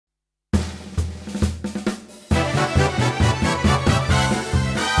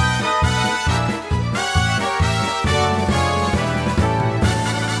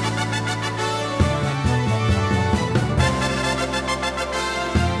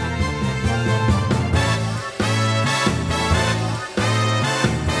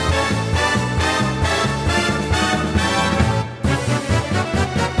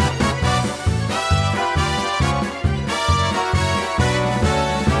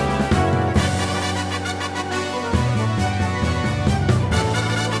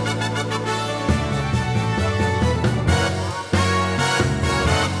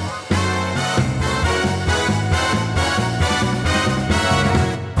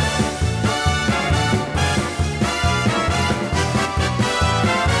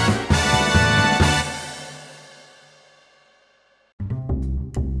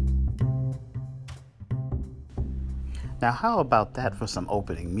Now, how about that for some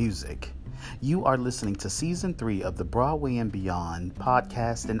opening music? You are listening to Season 3 of the Broadway and Beyond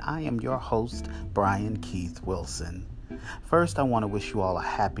podcast, and I am your host, Brian Keith Wilson. First, I want to wish you all a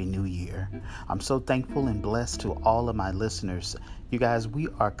happy new year. I'm so thankful and blessed to all of my listeners. You guys, we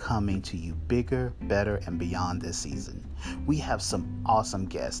are coming to you bigger, better, and beyond this season. We have some awesome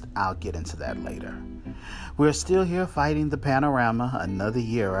guests. I'll get into that later. We're still here fighting the panorama, another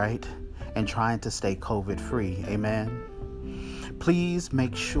year, right? And trying to stay COVID-free. Amen. Please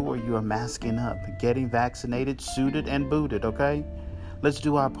make sure you are masking up, getting vaccinated, suited, and booted, okay? Let's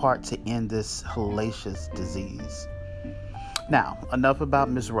do our part to end this hellacious disease. Now, enough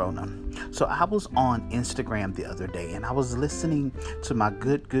about Miss Rona. So I was on Instagram the other day, and I was listening to my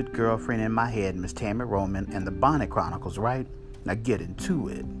good girlfriend in my head, Miss Tammy Roman, and the Bonnet Chronicles, right? Now get into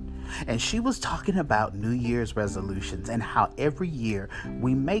it. And she was talking about New Year's resolutions and how every year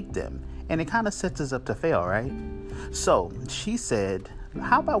we make them, and it kind of sets us up to fail, right? So she said,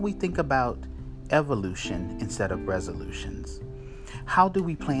 how about we think about evolution instead of resolutions? How do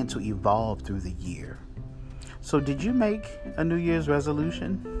we plan to evolve through the year? So did you make a New Year's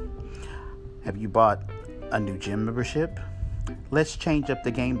resolution? Have you bought a new gym membership? Let's change up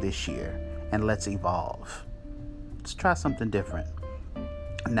the game this year and let's evolve. Let's try something different.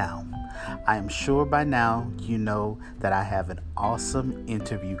 Now, I am sure by now you know that I have an awesome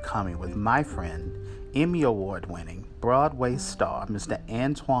interview coming with my friend, Emmy Award-winning Broadway star, Mr.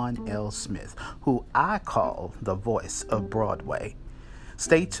 Antoine L. Smith, who I call the voice of Broadway.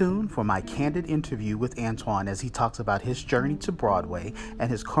 Stay tuned for my candid interview with Antoine as he talks about his journey to Broadway and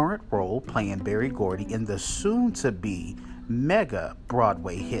his current role playing Berry Gordy in the soon-to-be mega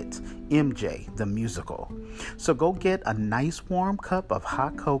Broadway hit, MJ the Musical. So go get a nice warm cup of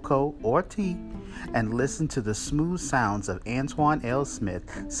hot cocoa or tea and listen to the smooth sounds of Antoine L. Smith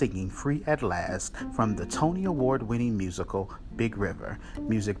singing Free at Last from the Tony Award-winning musical Big River,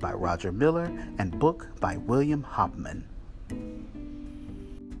 music by Roger Miller and book by William Hopman.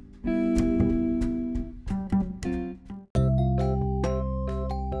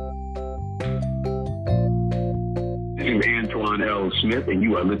 This is Antoine L. Smith, and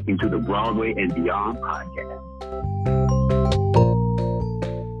you are listening to the Broadway and Beyond podcast.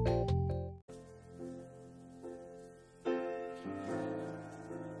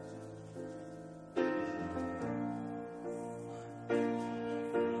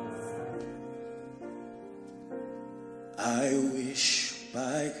 I wish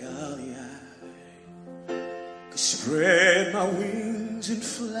by golly I could spread my wings and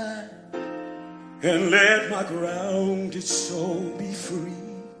fly and let my grounded soul be free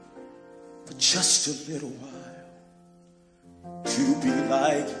for just a little while, to be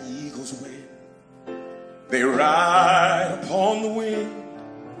like eagles when they ride upon the wind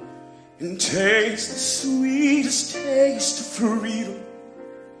and taste the sweetest taste of freedom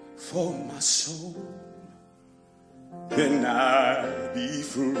for my soul. Then I'll be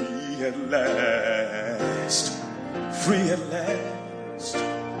free at last, free at last.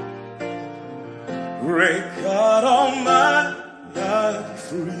 Great God Almighty, I'll be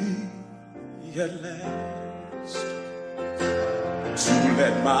free at last. To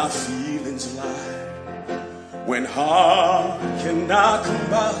let my feelings lie when heart cannot come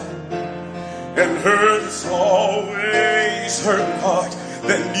by, and hurt is always hurting heart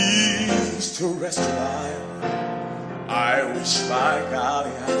that needs to rest a while. I wish by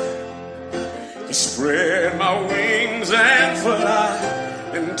golly I could spread my wings and fly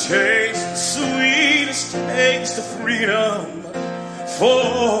and taste the sweetest taste of freedom for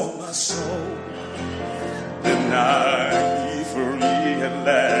my soul. Then I'd be free at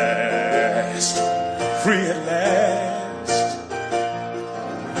last, free at last.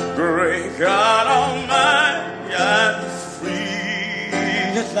 Great God Almighty, I'd be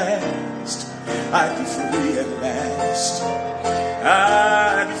free at last. I'd be free at last.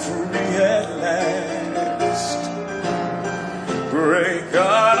 I'd be free at last. Great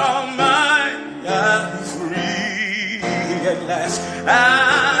God Almighty, I'd be free at last.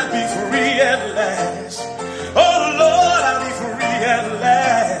 I'd be free at last. Oh Lord, I'll be free at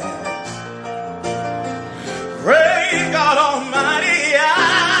last. Great God Almighty,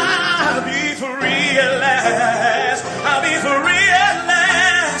 I'll be free at last. I'll be free at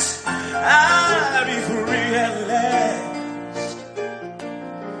last. I'll be free at last.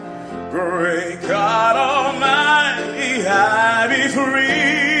 Great God Almighty, I'll be free.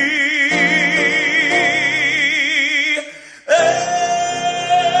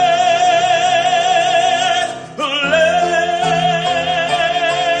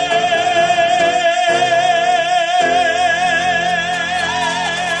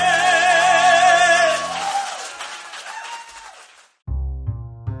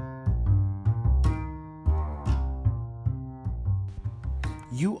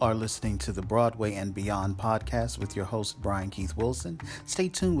 You are listening to the Broadway and Beyond podcast with your host, Brian Keith Wilson. Stay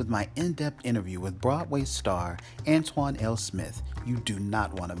tuned with my in-depth interview with Broadway star Antoine L. Smith. You do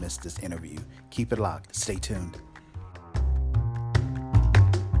not want to miss this interview. Keep it locked. Stay tuned.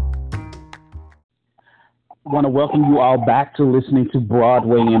 I want to welcome you all back to listening to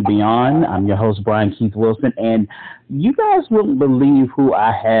Broadway and Beyond. I'm your host, Brian Keith Wilson, and you guys wouldn't believe who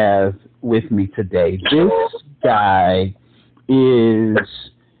I have with me today. This guy is,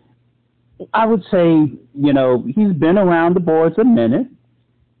 I would say, he's been around the boards a minute.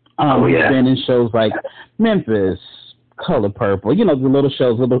 He's been in shows like Memphis, Color Purple, the little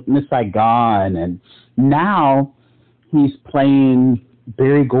shows, little Miss Saigon, and now he's playing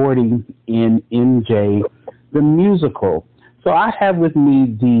Berry Gordy in MJ, the musical. So I have with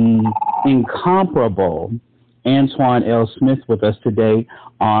me the incomparable Antoine L. Smith with us today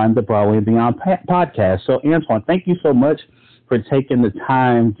on the Broadway and Beyond podcast. So Antoine, thank you so much for taking the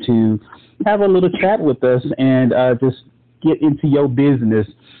time to have a little chat with us and just get into your business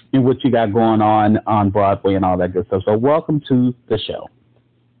and what you got going on Broadway and all that good stuff. So welcome to the show.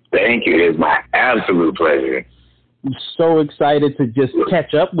 Thank you. It's my absolute pleasure. I'm so excited to just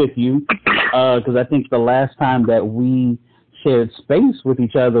catch up with you because I think the last time that we shared space with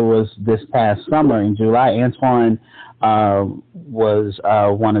each other was this past summer in July. Antoine was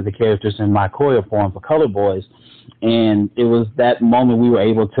one of the characters in my choreo form for Color Boys. And it was that moment we were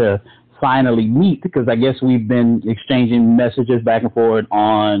able to finally meet because I guess we've been exchanging messages back and forth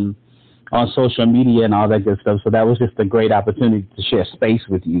on social media and all that good stuff. So that was just a great opportunity to share space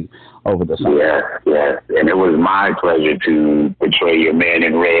with you over the summer. Yes. And it was my pleasure to portray your Man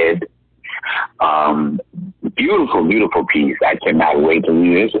in Red. Beautiful, beautiful piece. I cannot wait to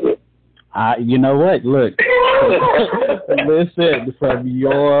revisit it. You know what? Look, listen, from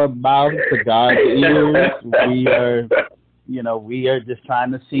your mouth to God's ears, we are just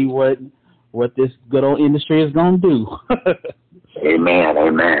trying to see what this good old industry is going to do.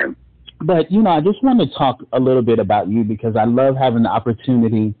 Amen. But, I just want to talk a little bit about you because I love having the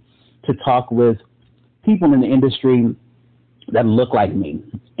opportunity to talk with people in the industry that look like me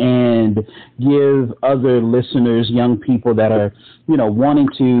and give other listeners, young people that are, wanting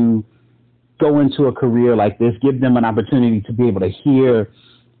to go into a career like this, give them an opportunity to be able to hear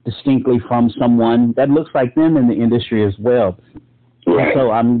distinctly from someone that looks like them in the industry as well. Right. And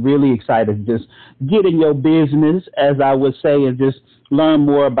so I'm really excited to just get in your business, as I would say, and just learn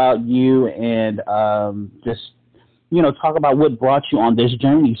more about you and just, talk about what brought you on this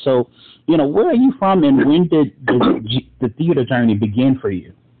journey. So, where are you from and when did the theater journey begin for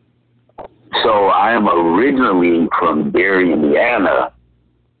you? So I am originally from Gary, Indiana,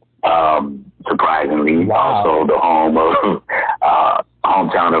 surprisingly. Wow. Also the home of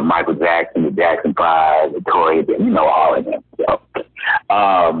hometown of Michael Jackson, the Jackson 5, the Toys, all of them. So,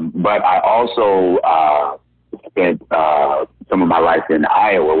 but I also spent some of my life in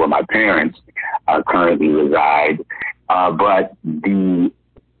Iowa where my parents currently reside. But the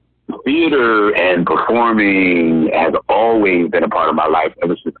theater and performing has always been a part of my life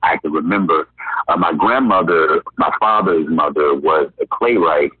ever since I can remember. My grandmother, my father's mother, was a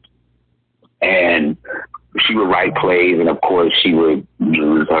playwright, and she would write plays, and of course she would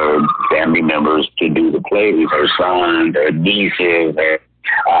use her family members to do the plays, her sons, her nieces, her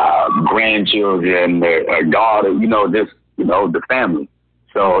grandchildren, her daughter, the family.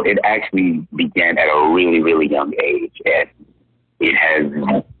 So it actually began at a really, really young age, and it has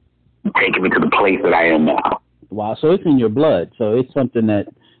taken me to the place that I am now. Wow, so it's in your blood. So it's something that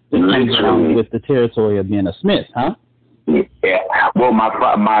comes along with the territory of being a Smith, huh? Yeah. Well, my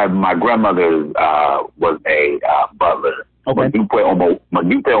grandmother was a butler. Okay.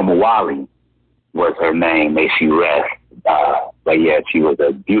 Madupe Omowali was her name. May she rest. But yeah, she was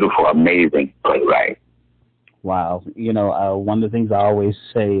a beautiful, amazing playwright. Wow. One of the things I always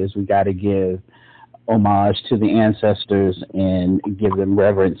say is we got to give homage to the ancestors and give them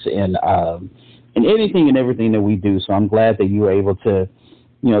reverence in anything and everything that we do. So I'm glad that you were able to,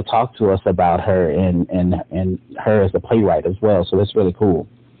 talk to us about her and her as a playwright as well. So that's really cool.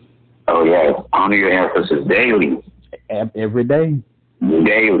 Oh, yeah. Honor your ancestors daily. Every day.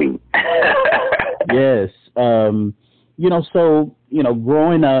 Daily. Yes. So,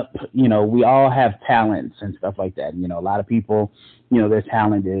 growing up, we all have talents and stuff like that. A lot of people, their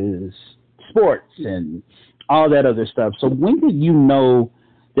talent is sports and all that other stuff. So when did you know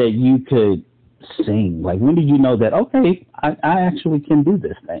that you could sing? Like, when did you know that, okay, I actually can do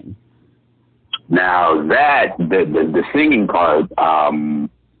this thing? Now that the singing part,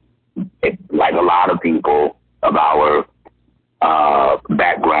 like a lot of people of our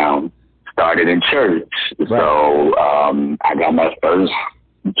background, started in church. Right. So I got my first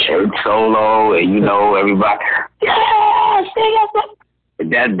church solo, and everybody, yeah, sing us.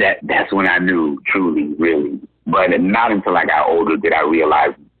 That's when I knew truly, really. But not until I got older did I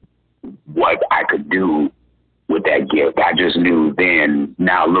realize what I could do with that gift. I just knew then,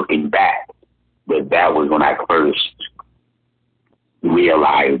 now looking back, that was when I first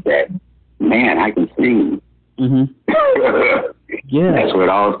realized that, man, I can sing. Mm-hmm. Yeah. That's where it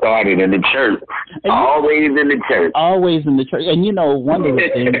all started, in the church. Always in the church. Always in the church. And, one of the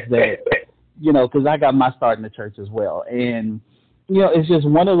things that, because I got my start in the church as well. And, it's just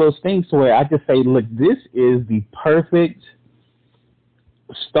one of those things where I just say, look, this is the perfect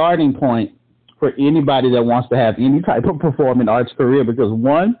starting point for anybody that wants to have any type of performing arts career, because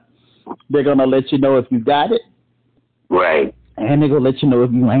one, they're going to let you know if you got it. Right. And they're going to let you know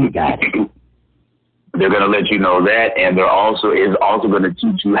if you ain't got it. They're going to let you know that, and they're also going to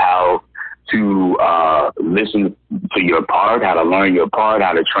teach you how to listen to your part, how to learn your part,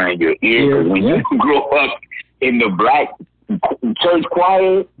 how to train your ear. Because when you grow up in the black church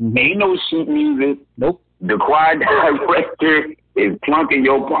choir, ain't no sheet music. Nope. The choir director is plunking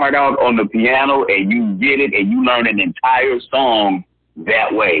your part out on the piano, and you get it, and you learn an entire song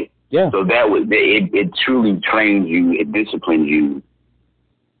that way. Yeah. So it truly trains you, it disciplines you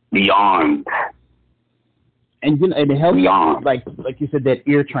beyond. And it helps, beyond. like you said, that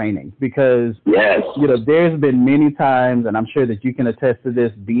ear training, because yes, there's been many times, and I'm sure that you can attest to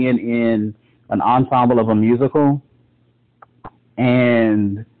this, being in an ensemble of a musical,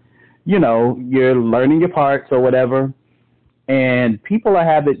 and you're learning your parts or whatever, and people are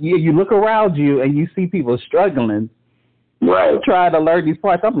having, you look around you and you see people struggling, right, trying to learn these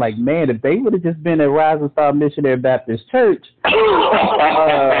parts. I'm like, man, if they would have just been at Rising Star Missionary Baptist Church,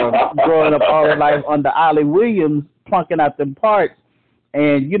 growing up all their life under Ollie Williams, plunking out them parts,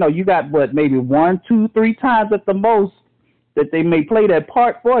 and you got maybe 1, 2, 3 times at the most that they may play that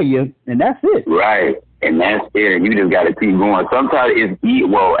part for you, and that's it. Right. And that's it. And you just got to keep going. Sometimes it's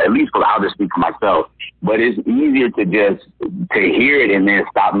at least I'll just speak for myself, but it's easier to hear it and then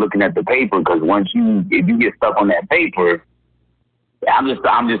stop looking at the paper, because if you get stuck on that paper, I'm just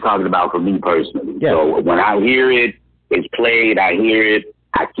talking about for me personally. Yeah. So when I hear it, it's played, I hear it,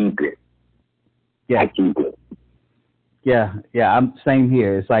 I keep it. Yeah. I keep it. Yeah, I'm same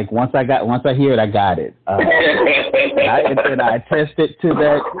here. It's like once I hear it, I got it. And I attest it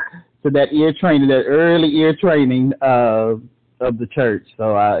to that ear training, that early ear training of the church.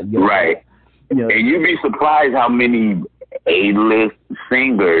 So right. And you'd be surprised how many A-list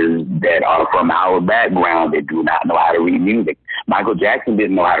singers that are from our background that do not know how to read music. Michael Jackson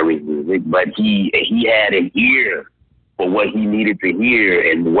didn't know how to read music, but he had an ear for what he needed to hear,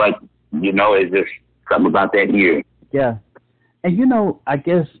 and what is just something about that ear. Yeah. And I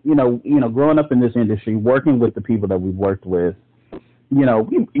guess growing up in this industry, working with the people that we've worked with, we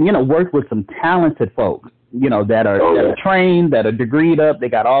worked with some talented folks, that are trained, that are degreed up, they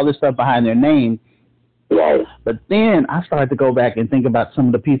got all this stuff behind their name. Right. But then I started to go back and think about some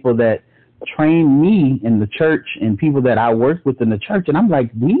of the people that trained me in the church and people that I worked with in the church, and I'm like,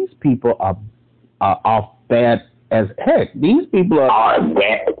 these people are off bad as heck. These people are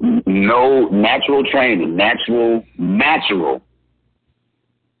bad. No natural training, natural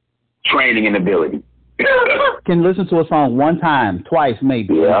training and ability. Can listen to a song one time, twice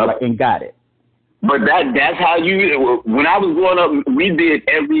maybe, and got it. But that's how when I was growing up, we did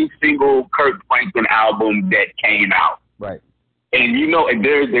every single Kirk Franklin album that came out. Right. And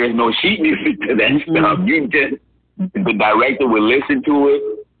there's no sheet music to that stuff. You just, the director would listen to it,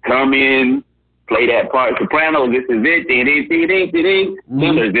 come in, play that part. Soprano, this is it. Tenors,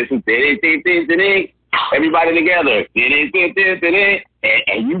 this is it. Everybody together.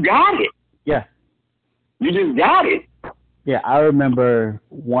 And you got it. Yeah. You just got it. Yeah, I remember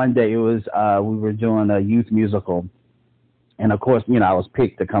one day it was we were doing a youth musical, and of course, I was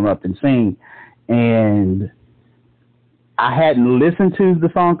picked to come up and sing, and I hadn't listened to the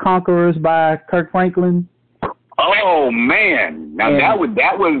song "Conquerors" by Kirk Franklin. Oh man! Now that was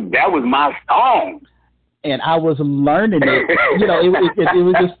my song, and I was learning it. It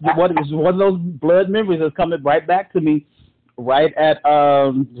was just one of those blood memories that's coming right back to me. Right at it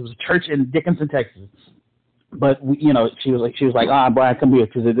was a church in Dickinson, Texas. But she was like, Brian, come here,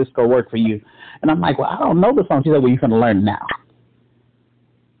 because this gonna work for you. And I'm like, well, I don't know the song. She's like, well, you're gonna learn it now.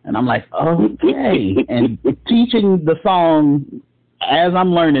 And I'm like, okay. And teaching the song as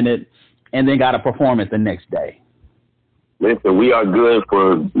I'm learning it, and then got to perform it the next day. Listen, we are good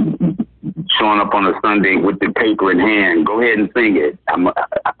for showing up on a Sunday with the paper in hand. Go ahead and sing it. I'm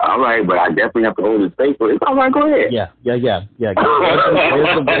all right, but I definitely have to hold this paper. It's all right. Go ahead. Yeah. Where's the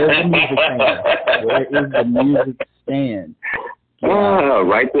music stand? Where is the music stand?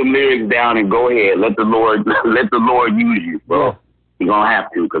 Write the lyrics down and go ahead. Let the Lord use you, bro. Yeah. You're gonna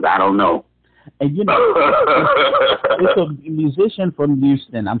have to, because I don't know. And you know, it's a musician from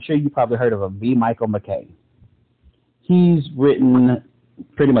Houston. I'm sure you probably heard of him, B. Michael McKay. He's written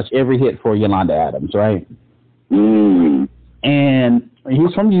pretty much every hit for Yolanda Adams, right? Mm. And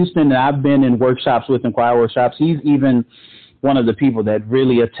he's from Houston, and I've been in workshops with him, choir workshops. He's even one of the people that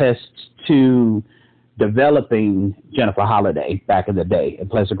really attests to developing Jennifer Holliday back in the day at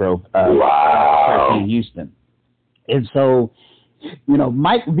Pleasant Grove wow. in Houston. And so, you know,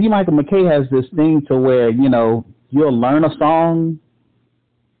 B. Michael McKay has this thing to where, you know, you'll learn a song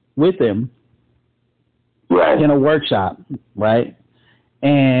with him right. in a workshop, right?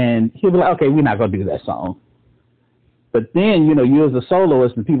 And he'll be like, okay, we're not going to do that song. But then, you know, you as a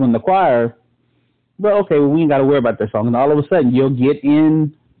soloist and people in the choir, well, okay, well, we ain't got to worry about that song. And all of a sudden, you'll get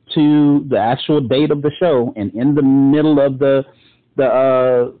into the actual date of the show, and in the middle of the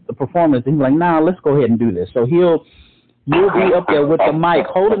performance, he's like, nah, let's go ahead and do this. So you'll be up there with the mic,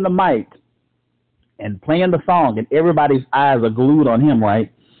 holding the mic, and playing the song, and everybody's eyes are glued on him,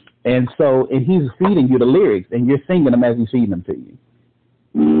 right? And he's feeding you the lyrics, and you're singing them as he's feeding them to you.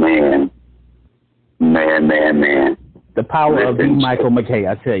 Man. The power of B. Michael McKay,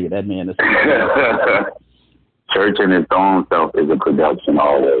 I tell you, that man is. Church in its own self is a production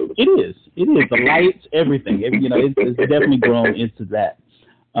always. It is. The lights, everything. You know, it's definitely grown into that.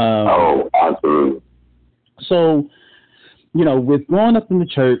 Absolutely. So, you know, with growing up in the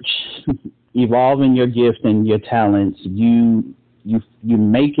church, evolving your gift and your talents, you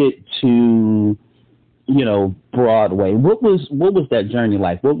make it to, you know, Broadway. What was that journey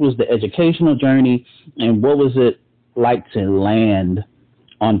like? What was the educational journey, and what was it like to land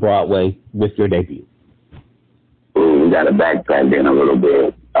on Broadway with your debut? We got to backtrack then a little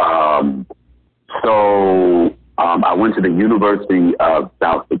bit. I went to the University of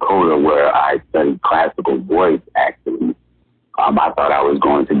South Dakota, where I studied classical voice, actually. I thought I was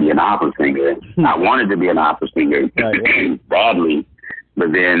going to be an opera singer. I wanted to be an opera singer badly,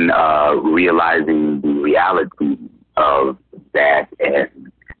 but then realizing the reality of that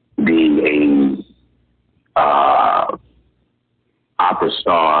and being a opera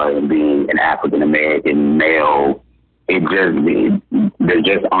star and being an African-American male, there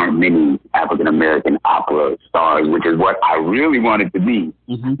just aren't many African-American opera stars, which is what I really wanted to be.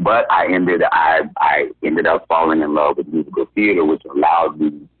 Mm-hmm. But I ended up falling in love with musical theater, which allowed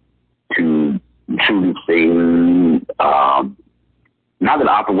me to truly sing. Not that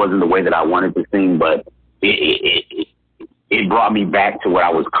opera wasn't the way that I wanted to sing, but it brought me back to what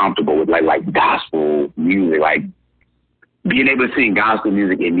I was comfortable with, like gospel music. Like being able to sing gospel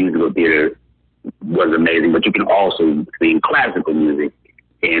music in musical theater was amazing, but you can also sing classical music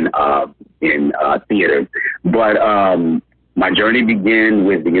in theater. But my journey began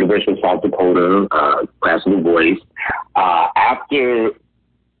with the University of South Dakota, classical voice. After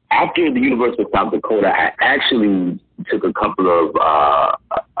the University of South Dakota, I actually took a couple of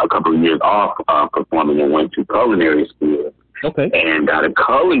years off performing and went to culinary school. Okay. And got a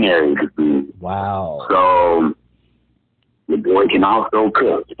culinary degree. Wow. So the boy can also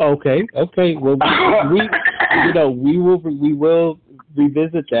cook. Okay. Well, we will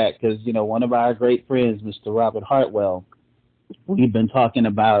revisit that, because, you know, one of our great friends, Mr. Robert Hartwell, we've been talking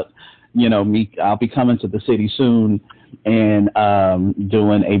about, you know, I'll be coming to the city soon and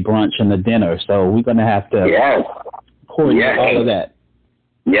doing a brunch and a dinner. So we're going to have to coordinate all of that.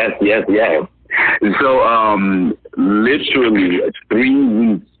 Yes. So literally 3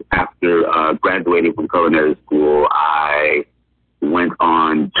 weeks after graduating from culinary school, I went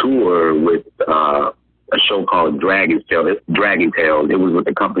on tour with a show called Dragon Tales. It was with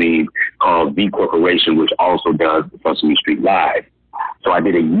a company called V Corporation, which also does Sesame Street Live. So I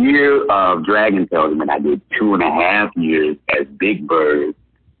did a year of Dragon Tales, and then I did 2.5 years as Big Bird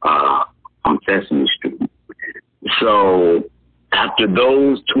on Sesame Street. So after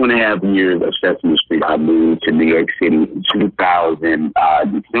those 2.5 years of Sesame Street, I moved to New York City in 2000,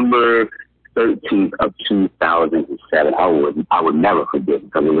 December 13th of 2007. I would never forget,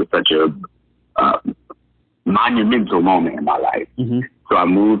 because it was such a monumental moment in my life. Mm-hmm. So I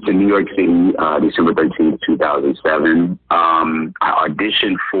moved to New York City, December 13th, 2007. I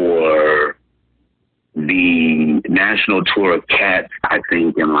auditioned for the national tour of Cats, I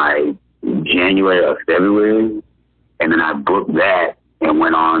think in like January or February. And then I booked that and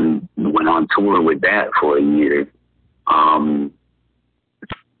went on tour with that for a year.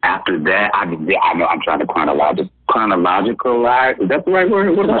 After that, I know I'm trying to chronologicalize. Is that the right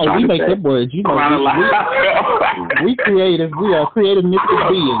word? What am I trying to say? We make up words. You know, we creative. We are creative mystic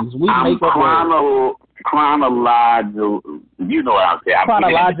beings. We make up words. Chronological. you know what I'm saying.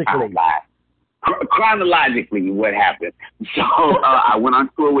 Chronologically, what happened. So I went on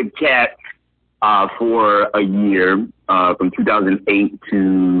tour with Cat for a year, from 2008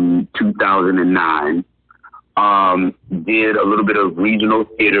 to 2009. Did a little bit of regional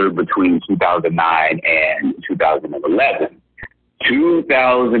theater between 2009 and 2011.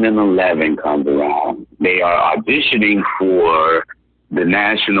 2011 comes around. They are auditioning for the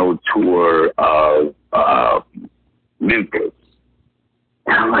national tour of Memphis.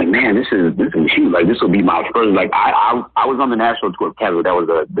 And I'm like, man, this is huge. Like, this will be my first. Like, I was on the national tour of Cat. That was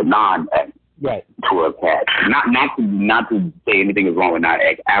the non-act tour of Cat. Not to say anything is wrong with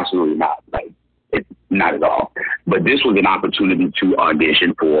non-act. Absolutely not. Like, it's not at all. But this was an opportunity to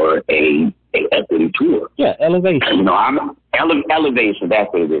audition for a equity tour. Yeah, Elevation. You know, I'm Elevation.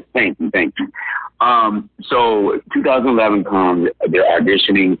 That's what it is. Thank you. So 2011 comes. They're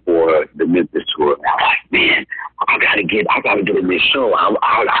auditioning for the Memphis tour. And I'm like, man, I gotta get in this show.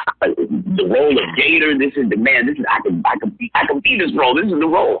 The role of Gator. I can be this role. This is the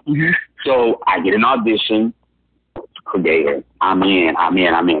role. Mm-hmm. So I get an audition for Gator. I'm in.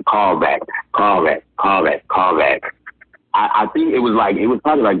 Call back. I think it was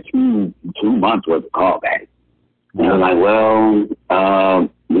probably like two months worth of callback. And I was like, well,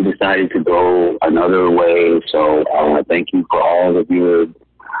 we decided to go another way. So thank you for all of your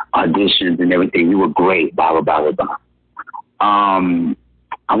auditions and everything. You were great. Blah blah blah blah.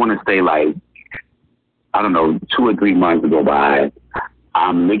 I want to say, like, I don't know, 2 or 3 months go by.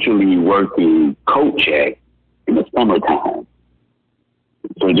 I'm literally working coat check in the summertime.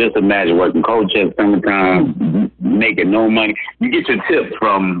 So just imagine working coat check summertime, making no money. You get your tips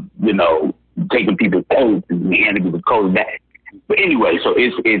from, you know, taking people's coats and handing people's coats back. But anyway, so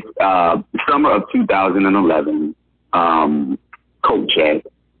it's summer of 2011, coat check.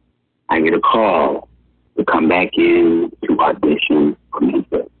 I get a call to come back in to audition for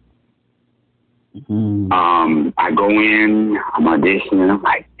Memphis. Mm-hmm. I go in, I'm auditioning, I'm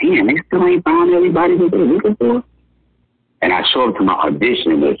like, damn, they still ain't found everybody that they're looking for. And I show up to my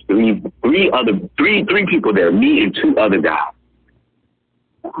audition, and there's three people there, me and 2 other guys.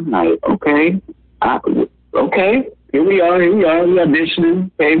 I'm like, okay, here we are, we auditioning,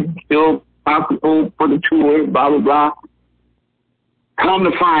 okay, still possible for the tour, blah, blah, blah. Come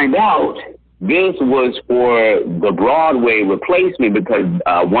to find out, this was for the Broadway replacement, because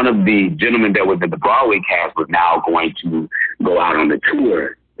one of the gentlemen that was in the Broadway cast was now going to go out on the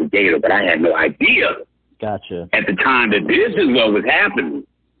tour to Gator, but I had no idea. Gotcha. At the time that this is what was happening.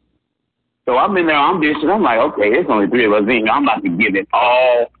 So I'm in there, I'm dishing. I'm like, okay, there's only 3 of us in here. I'm about to give it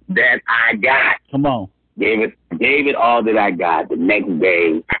all that I got. Come on. Gave it all that I got. The next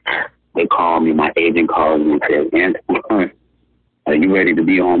day, they called me. My agent called me and said, Antoine, are you ready to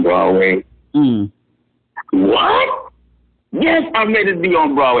be on Broadway? What? Yes, I'm ready to be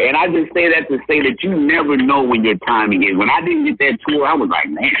on Broadway. And I just say that to say that you never know when your timing is. When I didn't get that tour, I was like,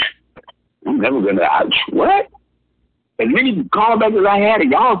 man, I'm never going to, what? As many callbacks as I had,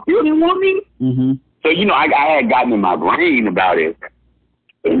 and y'all still didn't want me? Mm-hmm. So, you know, I had gotten in my brain about it.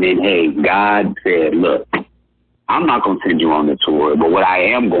 And then, hey, God said, look, I'm not going to send you on the tour, but what I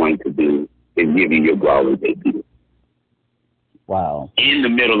am going to do is give you your Broadway debut. Wow. In the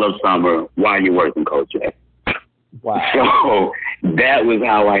middle of summer while you're working coach check. Wow. So that was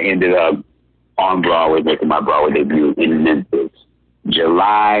how I ended up on Broadway, making my Broadway debut in Memphis,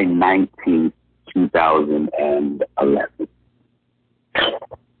 July 19th, 2011.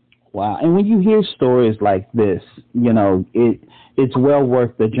 Wow. And when you hear stories like this, you know, it's well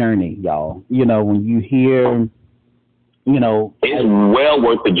worth the journey, y'all. You know, when you hear, you know. It's well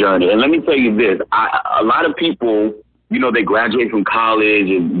worth the journey. And let me tell you this, a lot of people, you know, they graduate from college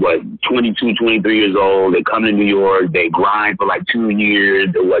at 22, 23 years old. They come to New York. They grind for like 2 years.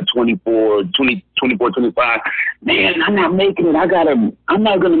 They're 24, 25. Man, I'm not making it. I'm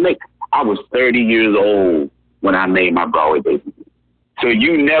not going to make it. I was 30 years old when I made my Broadway debut. So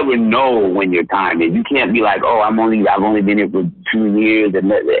you never know when your time is. You can't be like, oh, I've only been here for 2 years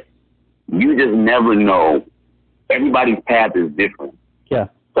and that. You just never know. Everybody's path is different. Yeah.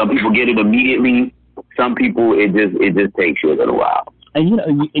 Some people get it immediately. Some people, it just takes you a little while. And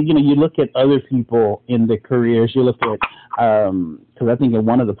you look at other people in their careers. You look at because I think in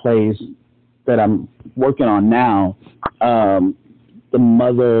one of the plays that I'm working on now, the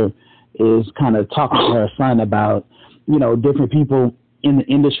mother is kind of talking to her son about, you know, different people in the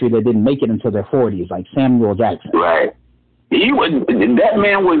industry that didn't make it until their 40s, like Samuel Jackson. Right. That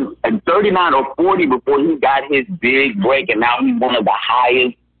man was 39 or 40 before he got his big break, and now he's one of the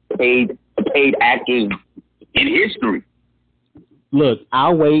highest paid actors in history. Look,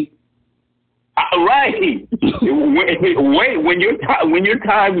 I'll wait. Right. Wait. When your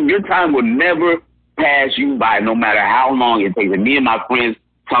time will never pass you by, no matter how long it takes. And me and my friends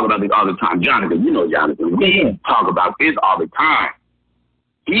talk about this all the time. Jonathan, you know Jonathan. We talk about this all the time.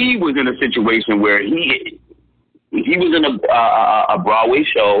 He was in a situation where he was in a Broadway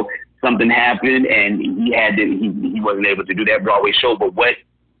show. Something happened, and he wasn't able to do that Broadway show. But what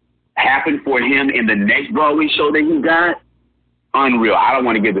happened for him in the next Broadway show that he got? Unreal. I don't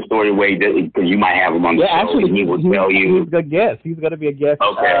want to give the story away because you might have him on the show. Actually, and he will tell you. He's a guest. He's going to be a guest,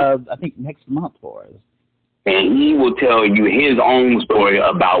 I think, next month for us. And he will tell you his own story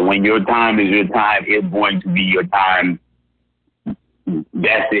about when your time is your time, it's going to be your time.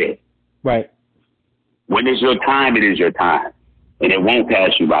 That's it. Right. When it's your time, it is your time. And it won't pass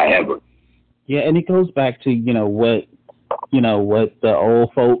you by ever. Yeah, and it goes back to, what the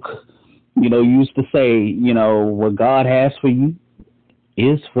old folk, used to say, what God has for you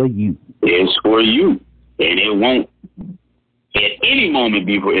is for you. It's for you. And it won't at any moment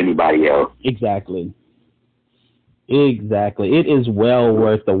be for anybody else. Exactly. It is well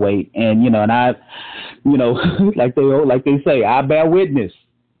worth the wait. And, and I, like they say, I bear witness,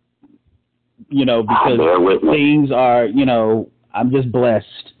 because things are, I'm just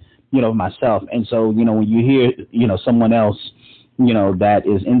blessed, myself. And so, when you hear, someone else, that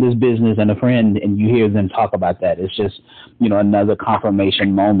is in this business and a friend, and you hear them talk about that, it's just, another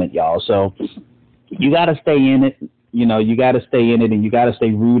confirmation moment, y'all. So you got to stay in it. You got to stay in it, and you got to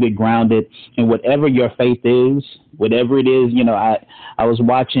stay rooted, grounded in whatever your faith is, whatever it is. I was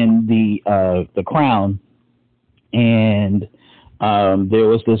watching the Crown, and there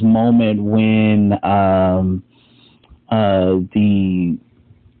was this moment when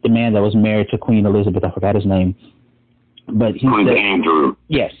the man that was married to Queen Elizabeth, I forgot his name, but he Prince Andrew.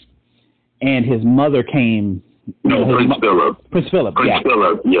 Yes, and his mother came. No, Prince Philip. Prince Philip,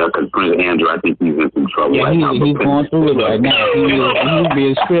 Philip, yeah, because Prince Andrew, I think he's in some trouble right now. He's going through it right now. He's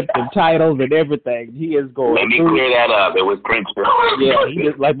being stripped of titles and everything. He is going Let me clear that up. It was Prince Philip. Yeah, he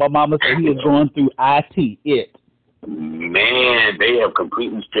is, like my mama said, he is going through it. Man, they have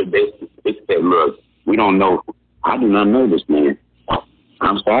completely stripped. They said, look, we don't know. I do not know this man.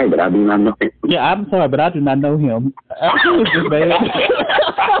 I'm sorry, but I do not know him. Yeah, I'm sorry, but I do not know him. Who is this man?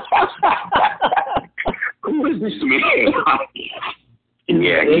 Who is this man?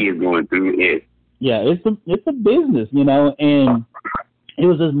 Yeah, he is going through it. Yeah, it's a business, and it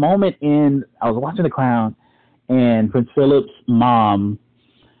was this moment I was watching The Crown, and Prince Philip's mom,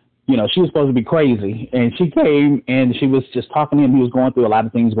 she was supposed to be crazy, and she came and she was just talking to him. He was going through a lot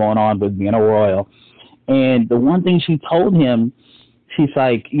of things going on with being a royal, and the one thing she told him, she's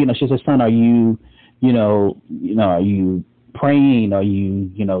like, she said, son, are you praying, or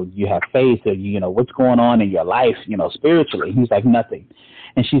you have faith, or what's going on in your life, spiritually? He's like, nothing.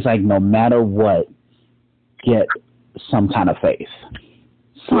 And she's like, no matter what, get some kind of faith,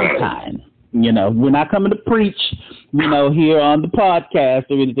 some kind. We're not coming to preach, here on the podcast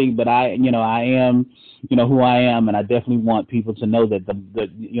or anything, but I am, who I am, and I definitely want people to know that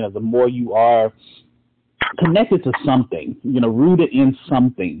the more you are connected to something, rooted in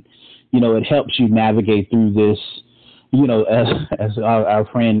something, it helps you navigate through this, as our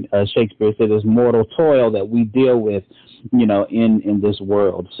friend Shakespeare said, this mortal toil that we deal with, in this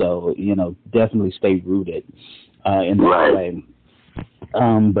world. So, definitely stay rooted in that way.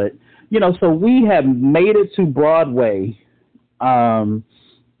 But, so we have made it to Broadway, and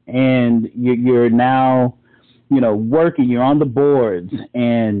you're now, working, you're on the boards,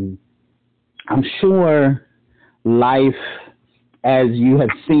 and I'm sure life as you have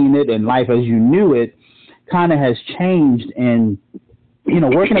seen it and life as you knew it kind of has changed. And,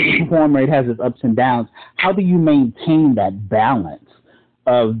 working as a performer, it has its ups and downs. How do you maintain that balance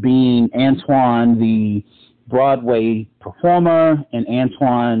of being Antoine, the Broadway performer, and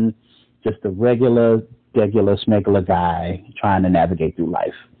Antoine, just a regular smuggler guy trying to navigate through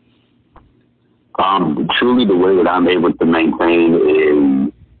life? Truly, the way that I'm able to maintain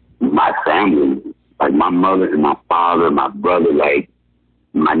is my family, like my mother and my father, my brother, like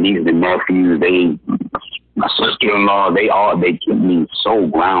my nieces and nephews, my sister-in-law, they keep me so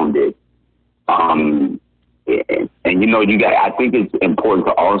grounded. And I think it's important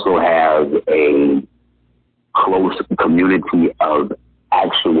to also have a close community of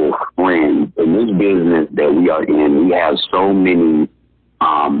actual friends. In this business that we are in, we have so many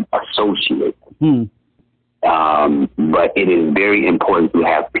associates. But it is very important to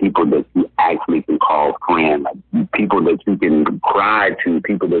have people that you actually can call friends, like people that you can cry to,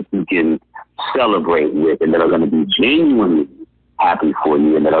 people that you can celebrate with, and that are going to be genuinely happy for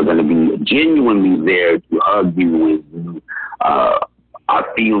you, and that are going to be genuinely there to hug you when you are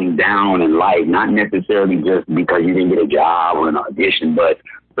feeling down in life, not necessarily just because you didn't get a job or an audition, but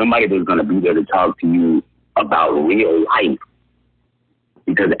somebody that's going to be there to talk to you about real life.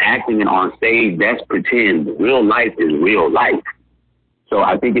 Because acting and on stage, that's pretend. Real life is real life. So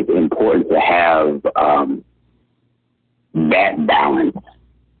I think it's important to have that balance,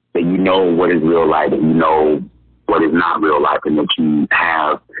 that you know what is real life and you know what is not real life, and that you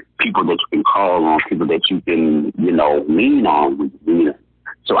have people that you can call on, people that you can, lean on.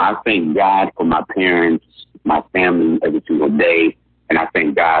 So I thank God for my parents, my family every single day, and I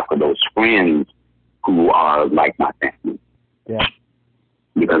thank God for those friends who are like my family. Yeah.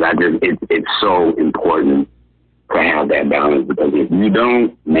 Because it's so important to have that balance, because if you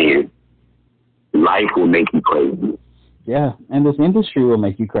don't, man, life will make you crazy. Yeah, and this industry will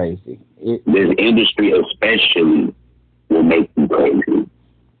make you crazy. This industry especially will make you crazy.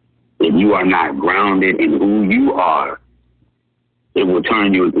 If you are not grounded in who you are, it will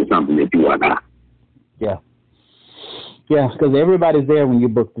turn you into something that you are not. Yeah. Yeah, because everybody's there when you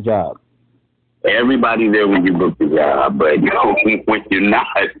book the job. Everybody's there when you book the job, but when you're not,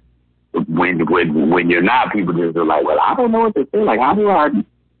 when you're not, people just are like, well, I don't know what to say. Like, how do I?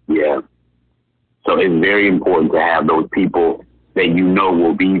 Yeah. So it's very important to have those people that you know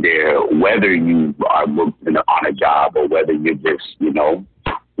will be there, whether you are booked on a job or whether you're just,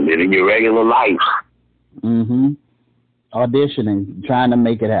 living your regular life. Mm-hmm. Auditioning, trying to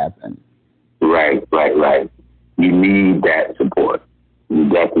make it happen. Right. You need that support. You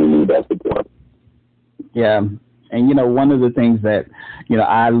definitely need that support. Yeah. And, one of the things that,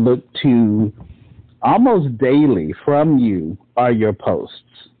 I look to almost daily from you are your posts.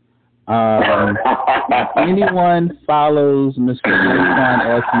 If anyone follows Mr. Antoine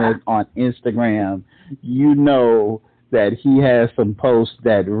L. Smith on Instagram, you know that he has some posts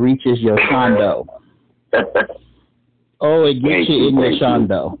that reaches your shondo. Oh, it gets you in your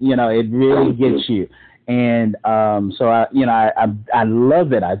shondo. It really gets you. And so I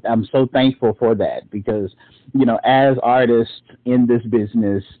love it. I'm so thankful for that, because, as artists in this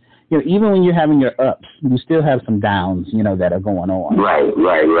business, even when you're having your ups, you still have some downs, that are going on. Right.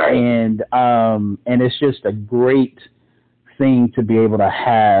 And it's just a great thing to be able to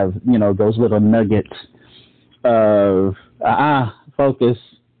have, those little nuggets of focus.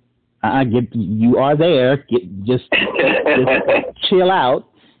 Get, you are there. Just chill out,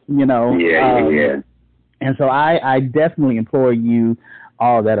 Yeah. And so I definitely implore you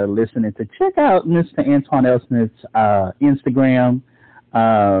all that are listening to check out Mr. Antoine L. Smith's Instagram.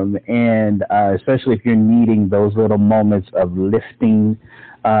 And especially if you're needing those little moments of lifting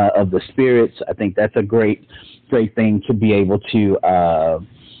of the spirits, I think that's a great thing to be able to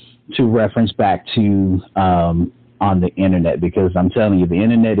reference back to on the internet, because I'm telling you, the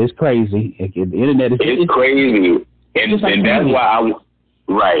internet is crazy. The internet is crazy, and that's why I was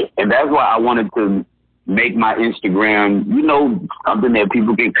right, and that's why I wanted to make my Instagram, something that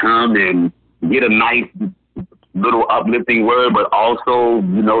people can come and get a nice little uplifting word, but also,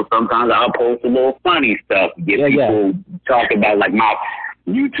 sometimes I'll post a little funny stuff, get people talking about like,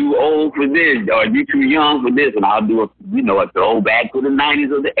 you too old for this, or you too young for this, and I'll do a throwback to the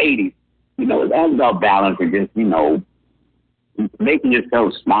 90s or the 80s. It's all about balance and just, making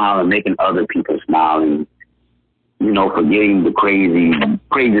yourself smile and making other people smile, and, forgetting the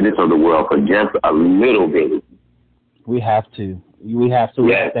craziness of the world for just a little bit. We have to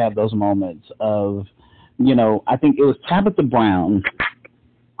have those moments of, I think it was Tabitha Brown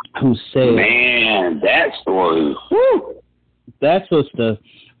who said, man, that story. Whew. That sister,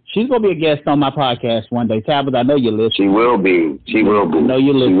 she's going to be a guest on my podcast one day. Tabitha, I know you're listening. She will be. I know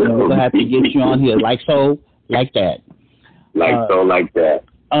you're listening. We're going to have to get you on here like so, like that. Like that.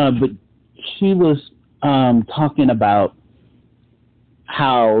 But she was talking about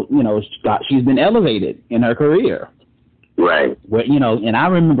how, she's been elevated in her career. Right. Where, and I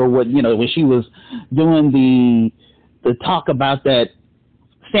remember when she was doing the talk about that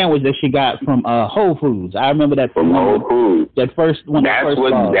sandwich that she got from Whole Foods. I remember that from Whole Foods. That first one. That's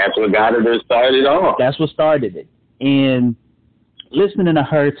what got her started off. That's what started it. And listening to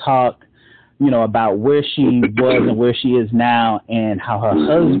her talk, about where she was and where she is now, and how her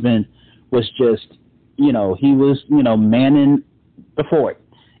husband was just, he was, manning the fort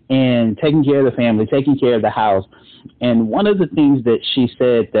and taking care of the family, taking care of the house. And one of the things that she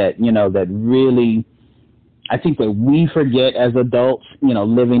said that, that really, I think that we forget as adults,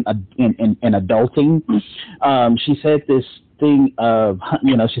 living in adulting, she said this thing of,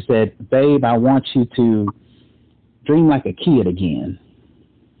 she said, babe, I want you to dream like a kid again.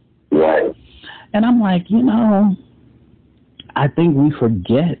 Right. And I'm like, I think we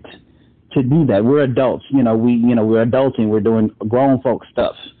forget to do that. We're adults, we're adulting, we're doing grown folk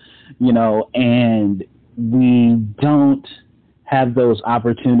stuff, and we don't have those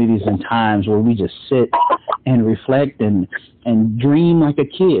opportunities and times where we just sit and reflect and dream like a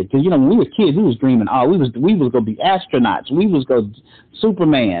kid. Because, when we were kids, we was dreaming, we was going to be astronauts. We was going to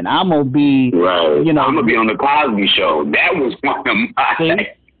Superman. I'm going to be, right. I'm going to be on the Cosby Show. That was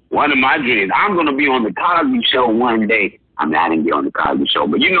one of my dreams. I'm going to be on the Cosby Show one day. I didn't get on the Cosby Show,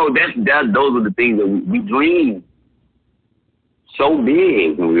 but those are the things that we dream so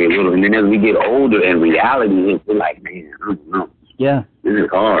big when we were little, and then as we get older, and reality hits, we're like, man, I don't know. Yeah, this is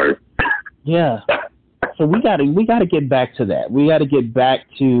hard. Yeah, so we gotta get back to that. We got to get back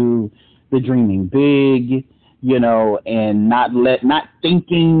to the dreaming big, and not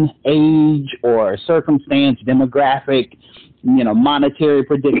thinking age or circumstance, demographic, monetary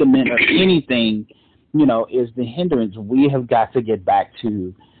predicament or anything. Is the hindrance. We have got to get back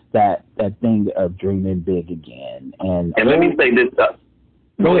to that thing of dreaming big again. And let me say this.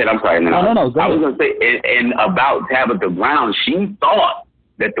 Go ahead. I'm sorry. No. Go I was ahead. going to say, and about Tabitha Brown, she thought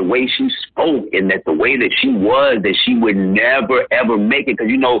that the way she spoke and that the way that she was, that she would never, ever make it.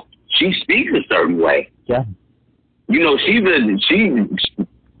 Because, she speaks a certain way. Yeah. She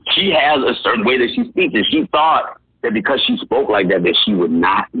has a certain way that she speaks. And she thought that because she spoke like that she would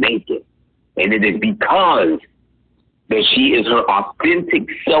not make it. And it is because that she is her authentic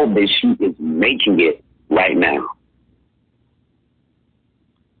self that she is making it right now.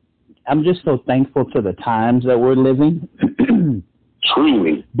 I'm just so thankful to the times that we're living.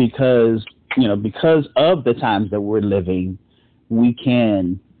 Truly. Because of the times that we're living, we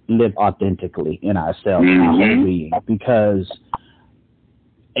can live authentically in ourselves, our whole being.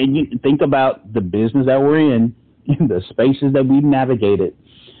 And you think about the business that we're in the spaces that we've navigated,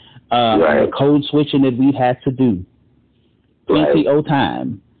 the code switching that we've had to do, plenty of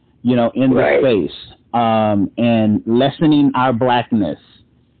time, in the space, and lessening our blackness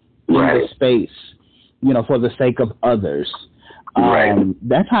in the space, for the sake of others.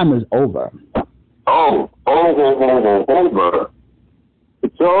 That time is over. Over.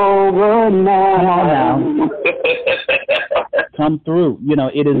 It's over now. Come on now. Come through.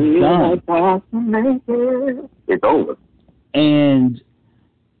 It is done. It's over. And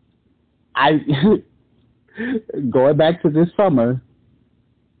going back to this summer,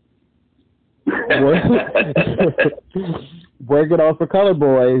 working on for Color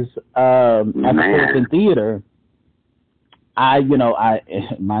Boys at the Fulton Theater. I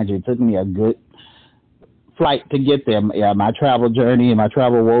mind you, it took me a good flight to get there. Yeah, my travel journey and my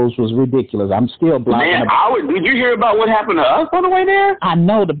travel woes was ridiculous. I'm still blocking. Man, did you hear about what happened to us on the way there? I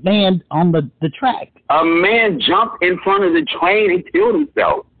know, the band on the track. A man jumped in front of the train and killed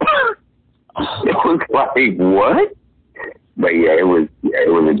himself. It was like, what? But yeah, it was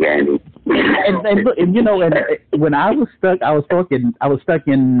a journey. and look, and when I was stuck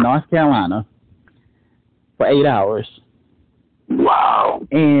in North Carolina for 8 hours. Wow.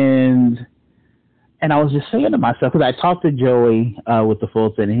 And I was just saying to myself, because I talked to Joey with the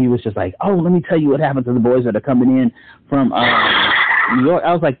Fulton, and he was just like, oh, let me tell you what happened to the boys that are coming in from New York.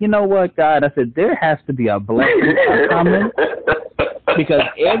 I was like, you know what, God? I said, there has to be a blessing coming, because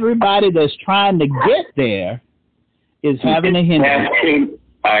everybody that's trying to get there is having a hindrance.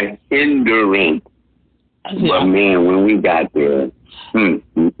 A hindrance. But man, when we got there,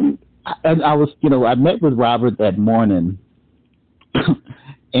 I was, I met with Robert that morning,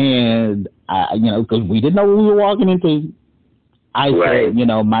 and because we didn't know what we were walking into. I said,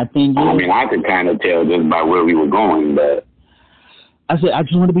 my thing is, I could kind of tell just by where we were going, but I said, I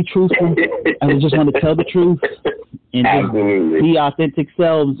just want to be truthful. I just want to tell the truth and just be authentic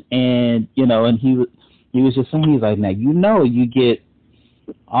selves. And, and he was just saying, he's like, now, you get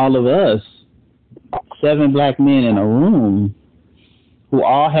all of us, 7 black men in a room who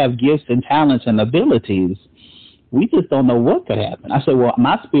all have gifts and talents and abilities. We just don't know what could happen. I said, well,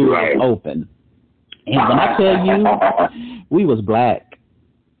 my spirit is open. And when I tell you, we was black.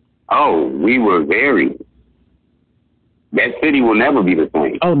 Oh, we were very. That city will never be the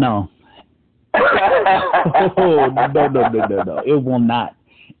same. Oh, no. No. It will not.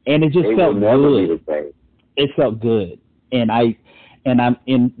 And it just felt good. It felt good. And I'm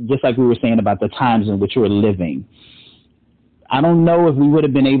in, just like we were saying about the times in which we were living. I don't know if we would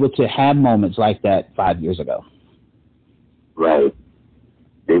have been able to have moments like that 5 years ago. Right.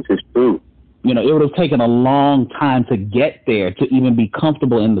 This is true. It would have taken a long time to get there, to even be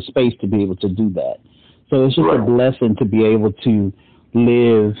comfortable in the space to be able to do that. So it's just a blessing to be able to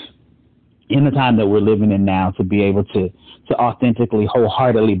live in the time that we're living in now, to be able to authentically,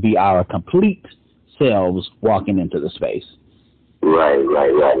 wholeheartedly be our complete selves walking into the space. Right.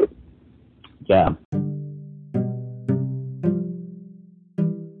 Yeah.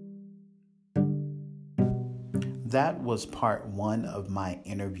 That was part one of my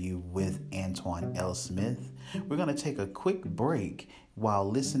interview with Antwan L. Smith. We're going to take a quick break while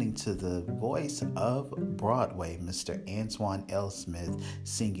listening to the voice of Broadway, Mr. Antwan L. Smith,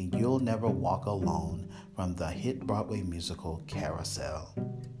 singing You'll Never Walk Alone from the hit Broadway musical Carousel.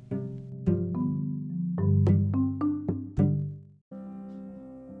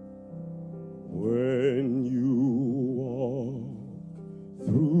 When you walk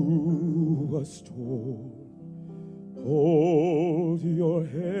through a storm, hold your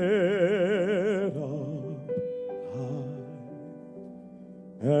head up high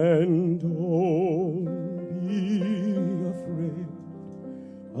and don't be afraid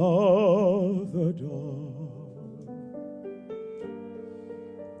of the dark.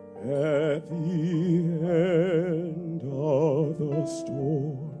 At the end of the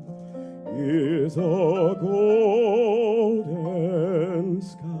storm is a golden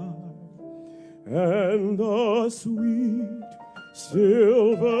sky and the sweet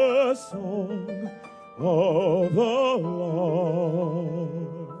silver song of the lark.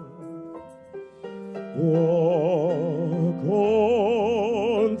 Walk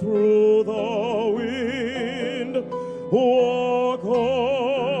on through the wind, walk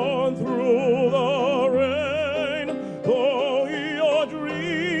on through the rain, though your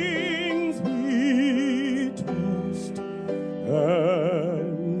dreams be tossed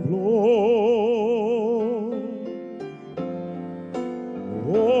and blown.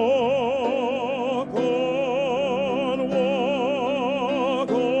 Walk on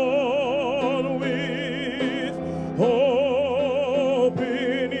with hope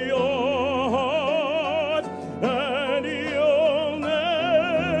in your heart, and you'll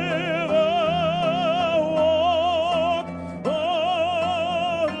never walk alone.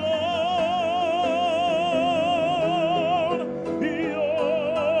 You'll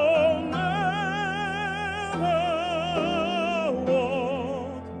never walk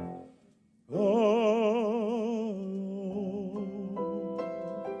alone.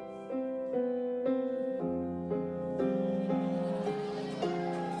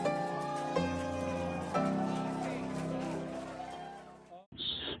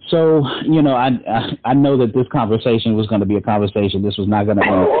 So, I know that this conversation was going to be a conversation. This was not going to be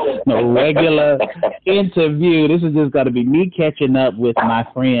no regular interview. This is just going to be me catching up with my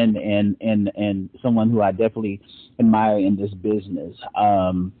friend and someone who I definitely admire in this business.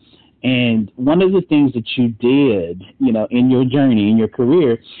 And one of the things that you did, in your journey, in your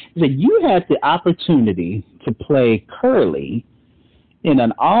career, is that you had the opportunity to play Curly in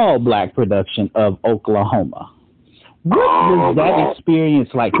an all-black production of Oklahoma. What was that experience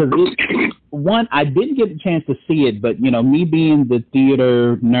like? Because one, I didn't get a chance to see it, but, me being the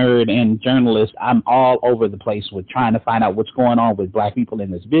theater nerd and journalist, I'm all over the place with trying to find out what's going on with black people in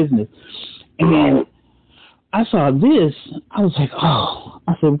this business. And I saw this, I was like,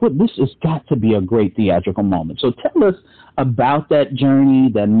 I said, this has got to be a great theatrical moment. So tell us about that journey,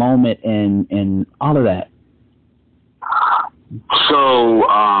 that moment, and all of that. So,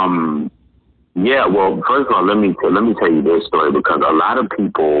 yeah, well, first of all, let me tell you this story, because a lot of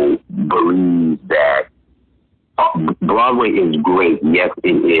people believe that Broadway is great. Yes,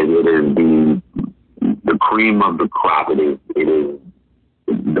 it is. It is the cream of the crop. It is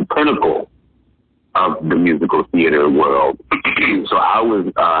the pinnacle of the musical theater world. So I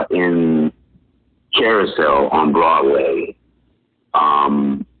was in Carousel on Broadway,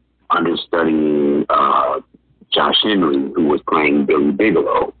 understudying Josh Henry, who was playing Billy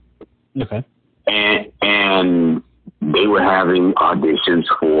Bigelow. Okay. And they were having auditions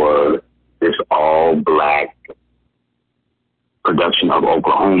for this all-black production of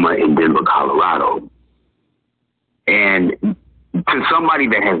Oklahoma in Denver, Colorado. And to somebody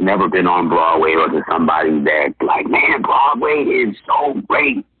that has never been on Broadway, or to somebody that's like, man, Broadway is so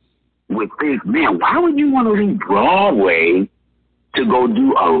great with this, man, why would you want to leave Broadway to go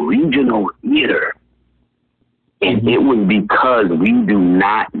do a regional theater? And it was because we do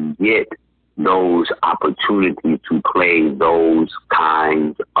not get those opportunities to play those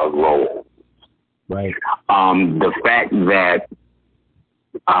kinds of roles. Right. The fact that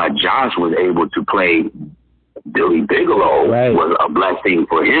Josh was able to play Billy Bigelow was a blessing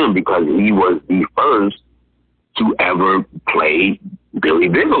for him, because he was the first to ever play Billy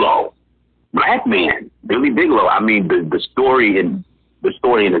Bigelow. Black man, Billy Bigelow. I mean, the story in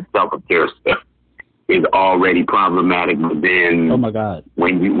itself of Carousel is already problematic, but then oh my God,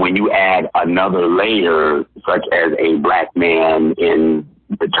 when you add another layer, such as a black man in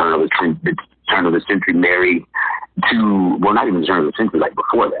the turn of the century married well, not even turn of the century, like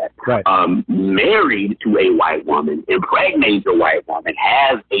before that, right. Married to a white woman, impregnates a white woman,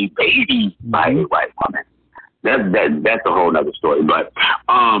 has a baby by a white woman. That's a whole other story. But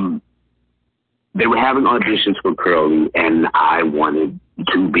they were having auditions for Curly, and I wanted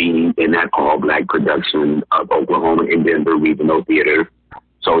to be in that all-black production of Oklahoma and Denver Regional Theater.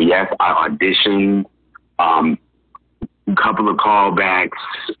 So, yes, I auditioned, a couple of callbacks,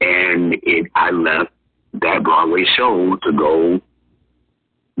 and I left that Broadway show to go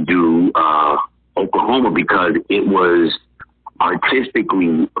do Oklahoma because it was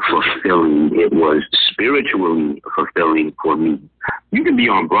artistically fulfilling. It was spiritually fulfilling for me. You can be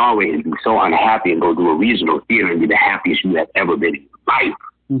on Broadway and be so unhappy and go do a regional theater and be the happiest you have ever been in your life.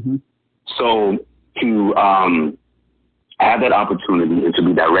 Mm-hmm. So to have that opportunity and to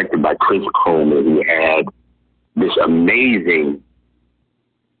be directed by Chris Coleman, who had this amazing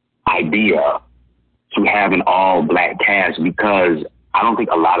idea to have an all-black cast, because I don't think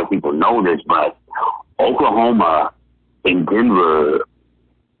a lot of people know this, but Oklahoma and Denver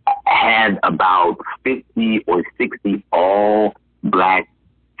had about 50 or 60 all-black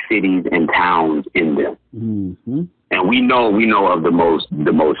cities and towns in them. Mm-hmm. And we know of the most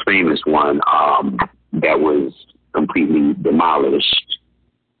famous one that was completely demolished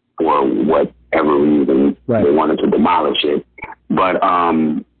for whatever reason. Right. They wanted to demolish it. But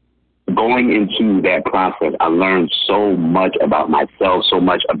going into that process, I learned so much about myself, so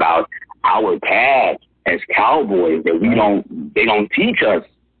much about our past as cowboys that they don't teach us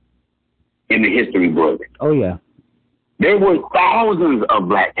in the history book. Oh yeah. There were thousands of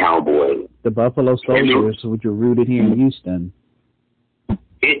black cowboys. The Buffalo Soldiers, which are rooted here in Houston.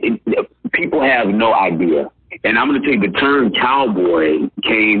 People have no idea. And I'm going to tell you, the term cowboy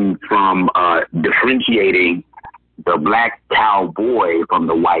came from differentiating the black cowboy from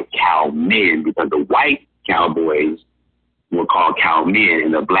the white cowmen, because the white cowboys were called cowmen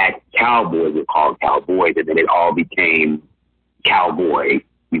and the black cowboys were called cowboys, and then it all became cowboy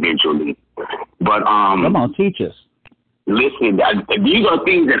eventually. But come on, teach us. Listen, these are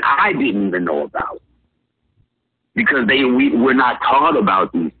things that I didn't even know about, because we're not taught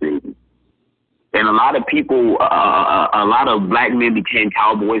about these things. And a lot of people, a lot of black men became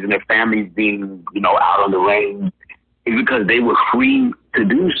cowboys and their families being, out on the range is because they were free to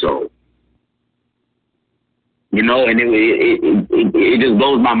do so. And it just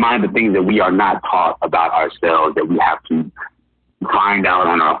blows my mind, the things that we are not taught about ourselves, that we have to find out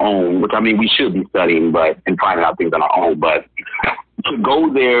on our own, which, I mean, we should be studying, and finding out things on our own. But to go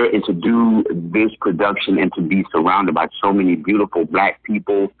there and to do this production and to be surrounded by so many beautiful black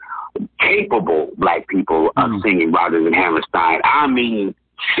people, capable black people of singing rather than Hammerstein. I mean,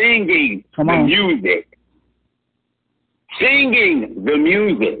 singing the music. Singing the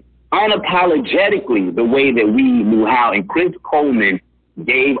music unapologetically the way that we knew how. And Chris Coleman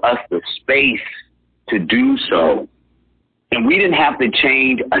gave us the space to do so. And we didn't have to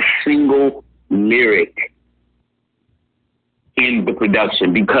change a single lyric in the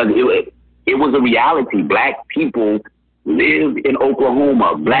production, because it was a reality. Black people lived in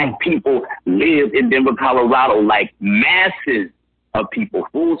Oklahoma. Black people lived in Denver, Colorado, like masses of people,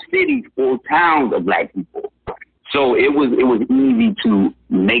 full cities, full towns of black people. So it was easy to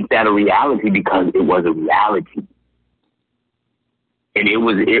make that a reality, because it was a reality. And it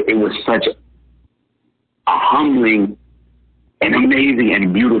was such a humbling and amazing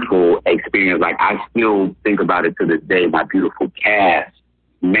and beautiful experience. Like, I still think about it to this day. My beautiful cast,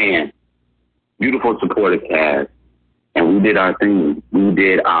 man, beautiful supportive cast. And we did our thing.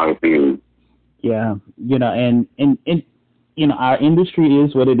 Yeah, and our industry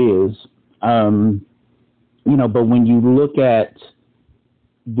is what it is. But when you look at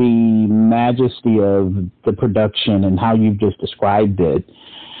the majesty of the production and how you've just described it,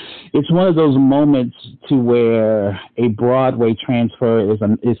 it's one of those moments to where a Broadway transfer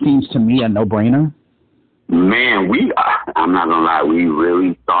it seems to me, a no-brainer. Man, I'm not gonna lie, we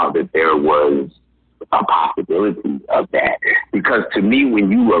really thought that there was a possibility of that, because to me,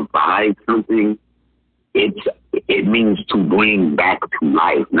 when you revive something, it means to bring back to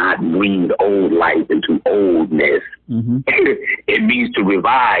life, not breathe old life into oldness. Mm-hmm. It means to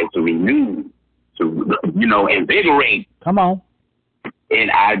revive, to renew, to invigorate. Come on. And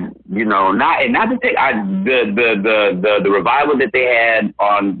not to take the revival that they had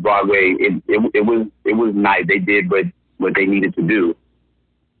on Broadway. It was nice. They did what they needed to do,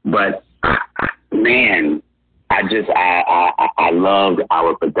 but man, I loved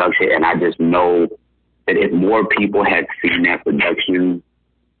our production, and I just know that if more people had seen that production,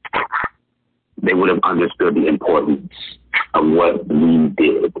 they would have understood the importance of what we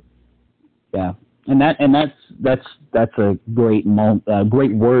did. Yeah. that's a great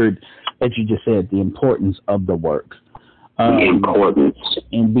great word that you just said. The importance of the work. The importance.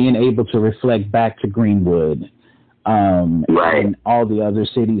 And being able to reflect back to Greenwood, right, and all the other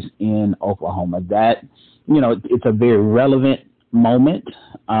cities in Oklahoma. That, it's a very relevant moment,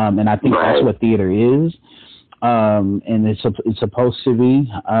 and I think right. that's what theater is. And it's supposed to be,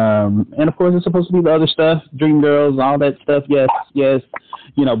 and of course it's supposed to be the other stuff, Dreamgirls, all that stuff. Yes,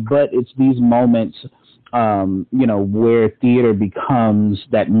 but it's these moments, where theater becomes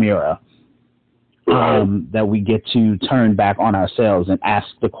that mirror, that we get to turn back on ourselves and ask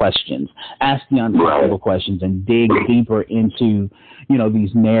the questions, ask the uncomfortable questions, and dig deeper into,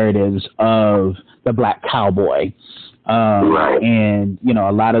 these narratives of the Black cowboy. And,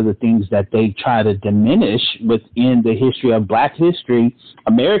 a lot of the things that they try to diminish within the history of Black history,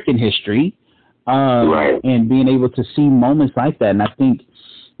 American history, and being able to see moments like that. And I think,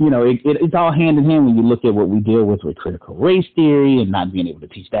 it's all hand in hand when you look at what we deal with critical race theory and not being able to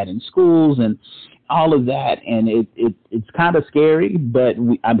teach that in schools and all of that. And it's kind of scary, but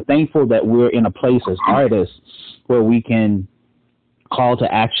I'm thankful that we're in a place as artists where we can call to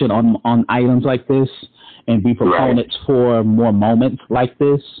action on items like this and be proponents for more moments like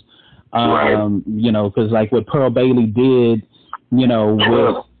this. Because like what Pearl Bailey did,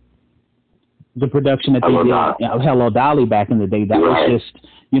 with the production that they did, Hello Dolly, back in the day, that was just,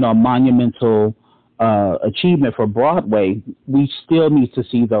 a monumental achievement for Broadway. We still need to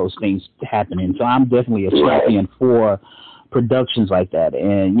see those things happening. So I'm definitely a champion for productions like that.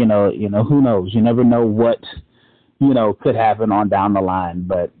 And, who knows? You never know what, could happen on down the line,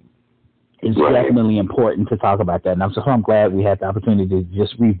 but it's definitely important to talk about that. And I'm glad we had the opportunity to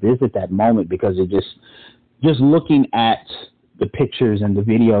just revisit that moment, because it just looking at the pictures and the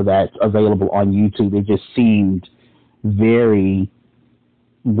video that's available on YouTube, it just seemed very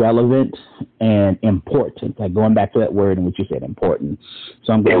relevant and important. Like going back to that word and what you said, important.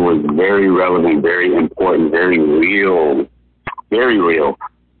 So I'm glad. It was very relevant, very important, very real, very real.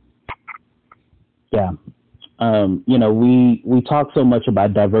 Yeah. We talk so much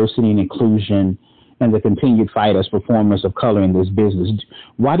about diversity and inclusion and the continued fight as performers of color in this business.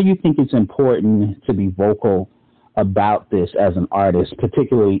 Why do you think it's important to be vocal about this as an artist,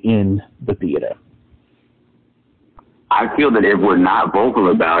 particularly in the theater? I feel that if we're not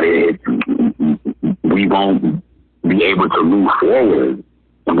vocal about it, we won't be able to move forward.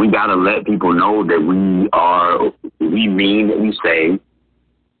 And we got to let people know that we mean what we say.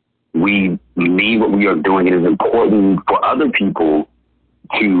 We mean what we are doing. It is important for other people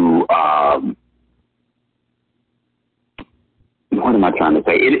to, what am I trying to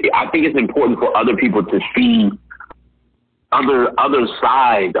say? I think it's important for other people to see other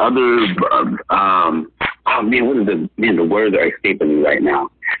sides, the words are escaping me right now.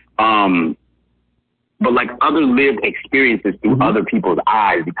 But like other lived experiences through other people's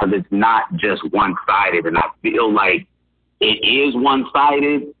eyes, because it's not just one-sided. And I feel like it is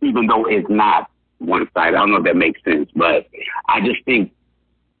one-sided, even though it's not one-sided. I don't know if that makes sense, but I just think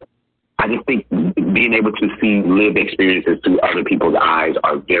being able to see lived experiences through other people's eyes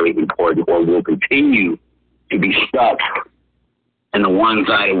are very important, or we'll continue to be stuck in the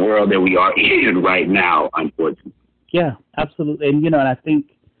one-sided world that we are in right now, unfortunately. Yeah, absolutely. And, and I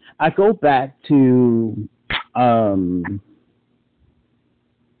think I go back to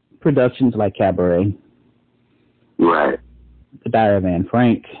productions like Cabaret. Right. The Diary of Anne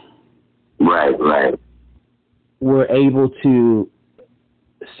Frank. Right. We're able to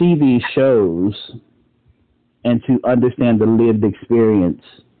see these shows and to understand the lived experience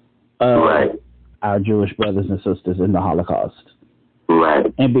of our Jewish brothers and sisters in the Holocaust. Right.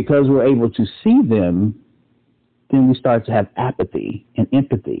 And because we're able to see them, then we start to have apathy and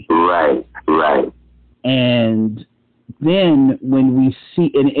empathy. Right. And then when we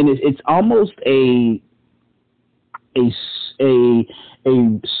see, and it's almost a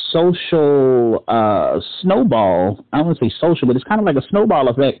social snowball. I don't want to say social, but it's kind of like a snowball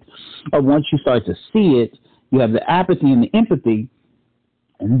effect of once you start to see it, you have the apathy and the empathy.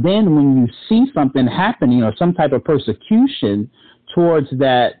 And then when you see something happening or some type of persecution towards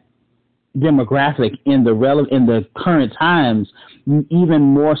that demographic in the current times, you even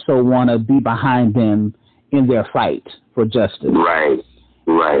more so want to be behind them in their fight for justice. Right.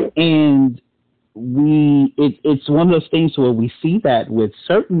 And it's one of those things where we see that with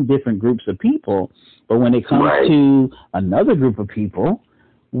certain different groups of people, but when it comes to another group of people,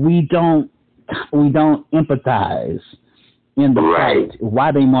 we don't empathize in the fight.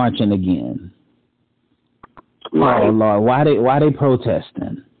 Why they marching again? Right. Oh Lord, why they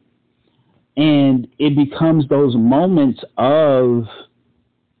protesting? And it becomes those moments of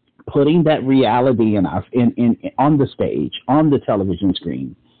putting that reality in on the stage, on the television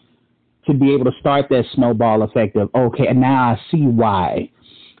screen, to be able to start that snowball effect of, okay, and now I see why.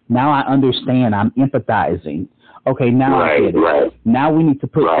 Now I understand. I'm empathizing. Okay, now I get it. Right. Now we need to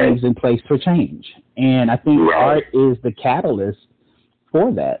put things in place for change. And I think art is the catalyst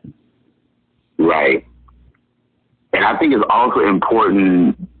for that. Right. And I think it's also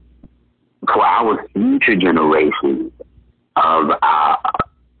important for our future generations of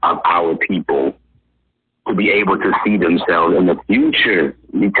our people to be able to see themselves in the future,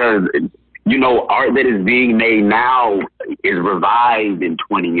 because, you know, art that is being made now is revived in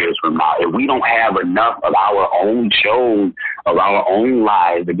 20 years from now. If we don't have enough of our own shows, of our own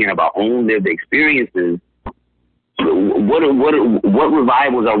lives, again, of our own lived experiences, what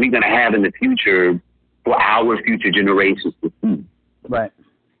revivals are we going to have in the future for our future generations to see? Right.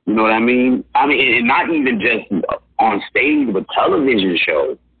 You know what I mean? I mean, and not even just on stage, but television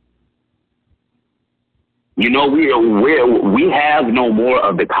shows. You know, we have no more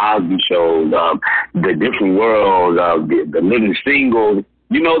of the Cosby Shows, of the Different World, of the Living Single.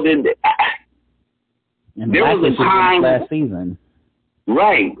 You know, there was a time last season.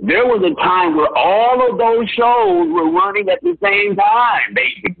 Right. There was a time where all of those shows were running at the same time,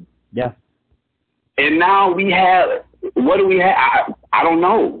 basically. Yeah. And now we have, what do we have? I don't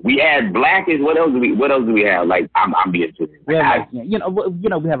know. We had Blackish. What else do we have? Like, I'm being serious. Yeah, you know,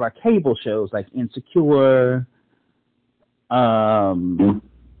 we have our cable shows like Insecure.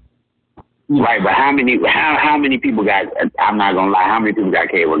 Right, but how many people got? I'm not gonna lie. How many people got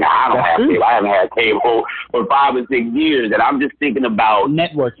cable now? I don't have cable. I haven't had cable for 5 or 6 years, and I'm just thinking about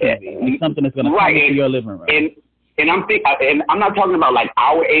network TV, something that's gonna come into your living room. And I'm not talking about like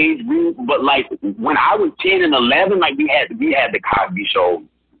our age group, but like when I was 10 and 11, like we had the Cosby Show,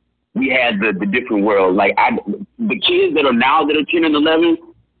 we had the Different World. Like the kids that are now that are 10 and 11,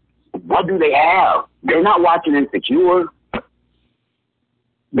 what do they have? They're not watching Insecure.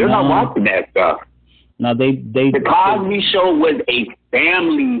 They're not watching that stuff. No, the Cosby Show was a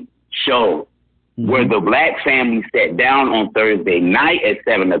family show where the black family sat down on Thursday night at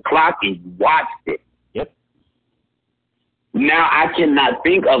 7:00 and watched it. Yep. Now I cannot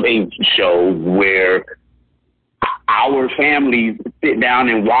think of a show where our families sit down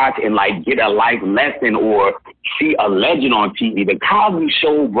and watch and like get a life lesson or see a legend on TV. The Cosby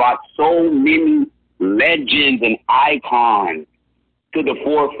Show brought so many legends and icons to the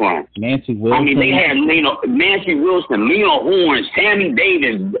forefront. Nancy Wilson. I mean, they had Nancy Wilson, Lena Horne, Sammy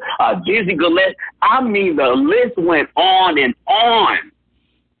Davis, Dizzy Gillespie. I mean, the list went on and on.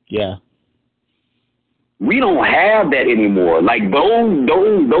 Yeah. We don't have that anymore. Like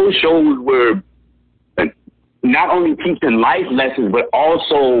those shows were not only teaching life lessons, but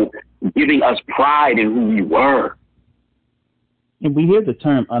also giving us pride in who we were. And we hear the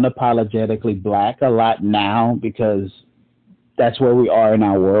term unapologetically black a lot now because that's where we are in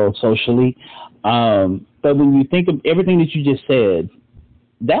our world socially. But when you think of everything that you just said,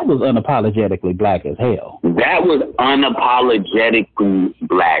 that was unapologetically black as hell. That was unapologetically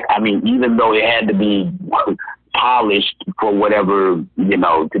black. I mean, even though it had to be polished for whatever, you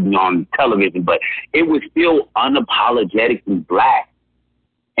know, to be on television, but it was still unapologetically black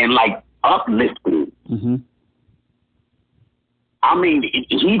and like uplifting. Mm-hmm. I mean,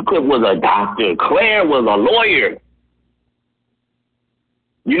 Heathcliff was a doctor. Claire was a lawyer.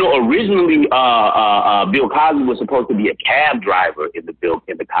 You know, originally, Bill Cosby was supposed to be a cab driver in the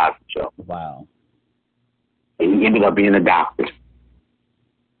Cosby Show. Wow. And he ended up being a doctor.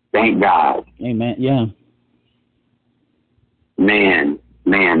 Thank God. Amen. Yeah. Man.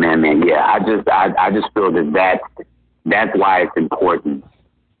 Yeah, I just feel that's why it's important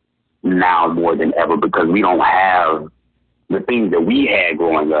now more than ever, because we don't have the things that we had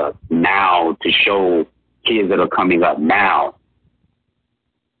growing up now to show kids that are coming up now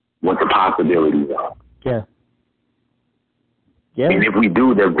what the possibilities are. Yeah. Yeah. And if we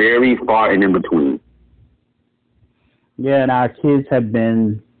do, they're very far and in between. Yeah, and our kids have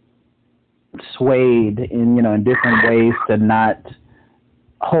been swayed in different ways to not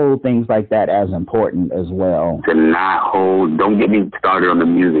hold things like that as important as well. Don't get me started on the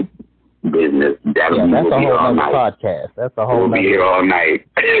music business. That's a whole other podcast. That's a whole we'll be here all night.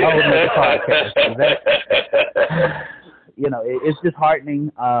 Whole other podcast. It's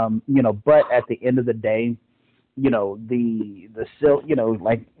disheartening, but at the end of the day,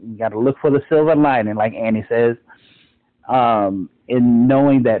 like you got to look for the silver lining, like Annie says, in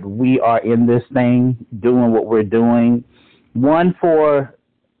knowing that we are in this thing, doing what we're doing. One, for,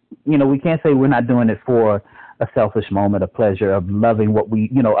 we can't say we're not doing it for a selfish moment of pleasure, of loving what we,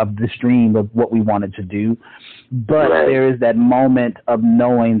 of this dream of what we wanted to do. But there is that moment of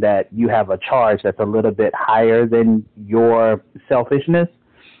knowing that you have a charge that's a little bit higher than your selfishness.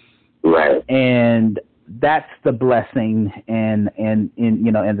 Right. And that's the blessing and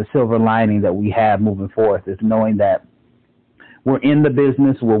the silver lining that we have moving forth, is knowing that we're in the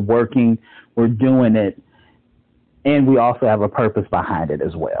business, we're working, we're doing it, and we also have a purpose behind it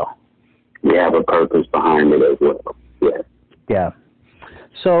as well. We have a purpose behind it as well. Yeah. Yeah.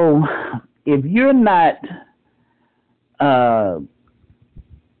 So if you're not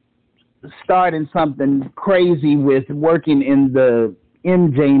starting something crazy with working in the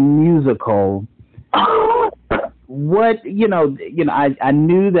MJ musical, what, I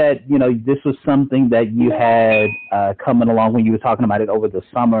knew that, this was something that you had coming along when you were talking about it over the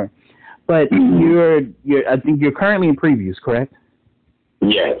summer, but I think you're currently in previews, correct?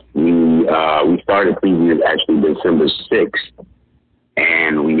 Yes, we started previews actually December 6th,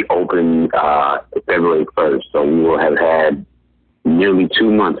 and we opened February 1st, so we will have had nearly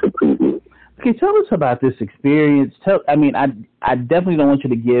 2 months of previews. Okay, tell us about this experience. I definitely don't want you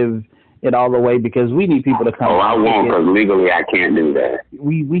to give it all away, because we need people to come. Oh, I won't, because legally I can't do that.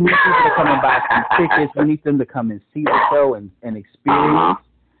 We need people to come and buy some tickets. We need them to come and see the show and experience.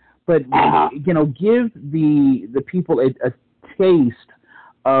 But give the people a taste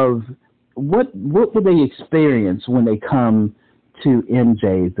of what would they experience when they come to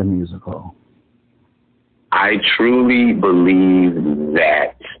MJ the musical. I truly believe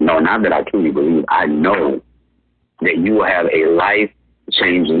that. No, not that I truly believe. I know that you will have a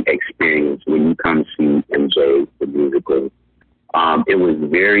life-changing experience when you come see MJ the musical. It was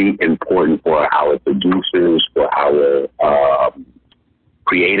very important for our producers, for our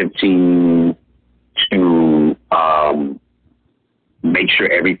creative team to make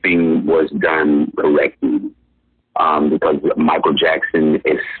sure everything was done correctly, because Michael Jackson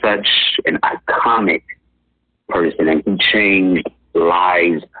is such an iconic person, and he changed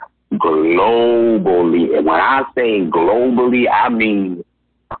lives globally. And when I say globally, I mean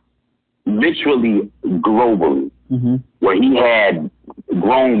literally globally, where he had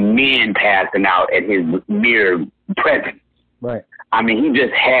grown men passing out at his mere presence. Right. I mean, he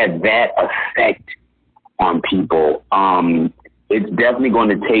just had that effect on people. It's definitely going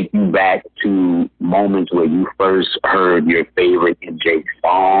to take you back to moments where you first heard your favorite MJ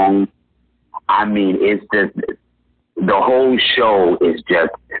song. I mean, it's just, the whole show is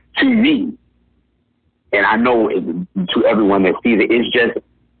just, to me, and I know to everyone that sees it, it's just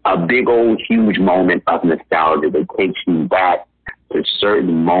a big old huge moment of nostalgia that takes you back to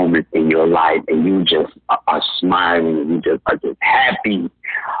certain moments in your life, and you just are smiling, and you just are just happy.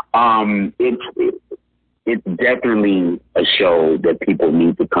 It's definitely a show that people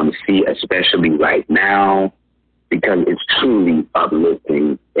need to come see, especially right now, because it's truly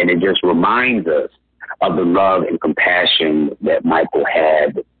uplifting, and it just reminds us of the love and compassion that Michael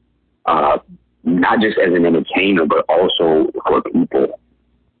had, not just as an entertainer, but also for people,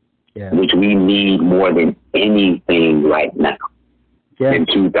 which we need more than anything right now. In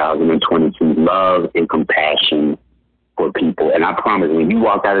 2022, love and compassion for people. And I promise, when you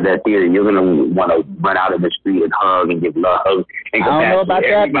walk out of that theater, you're going to want to run out in the street and hug and give love and compassion. I don't know about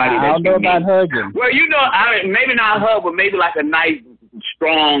that. I don't know about hugging. Well, maybe not hug, but maybe like a nice,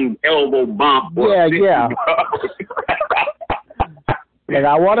 strong elbow bump. Yeah. Like,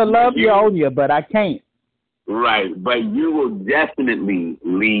 I want to love you on you, but I can't. Right. But you will definitely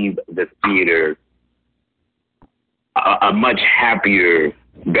leave the theater a much happier,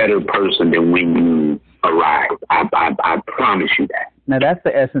 better person than when you arrived. I promise you that. Now, that's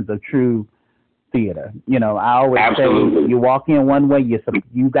the essence of true theater. I always Absolutely. say, you walk in one way,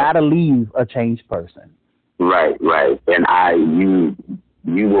 you got to leave a changed person. Right. And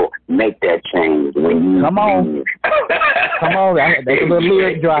you will make that change when you come on. Come on, that's a little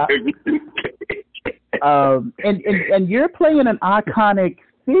lyric drop. And you're playing an iconic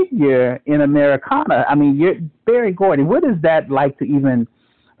figure in Americana. I mean, you're Berry Gordy. What is that like to even,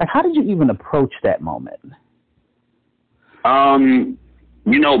 how did you even approach that moment? Berry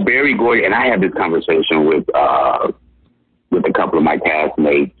Gordy, and I had this conversation with a couple of my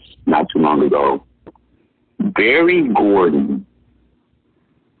castmates not too long ago. Berry Gordy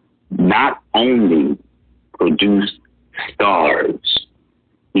not only produced stars,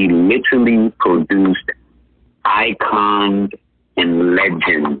 he literally produced icons and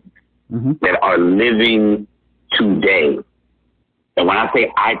legends that are living today. And when I say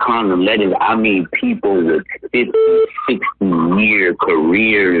icons and legends, I mean people with 50, 60-year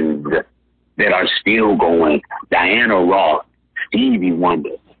careers that are still going. Diana Ross, Stevie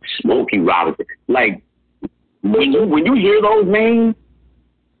Wonder, Smokey Robinson. Like, when you hear those names,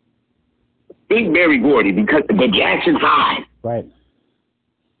 think Berry Gordy, because the Jackson 5. Right.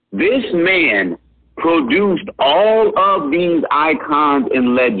 This man produced all of these icons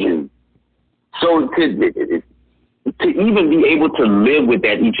and legends. So to even be able to live with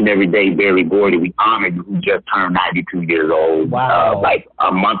that each and every day, Berry Gordy, we honor you, who just turned 92 years old, like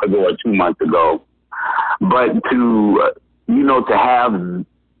a month ago or 2 months ago. But to, to have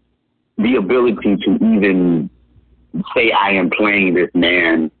the ability to even say I am playing this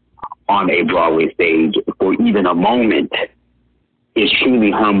man on a Broadway stage for even a moment is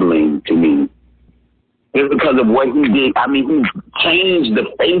truly humbling to me. Just because of what he did. I mean, he changed the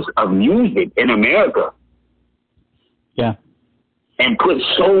face of music in America. Yeah. And put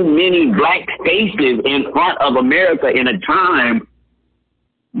so many black faces in front of America in a time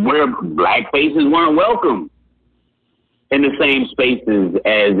where black faces weren't welcome in the same spaces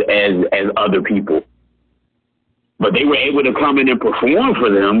as other people. But they were able to come in and perform for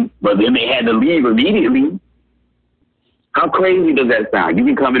them, but then they had to leave immediately. How crazy does that sound? You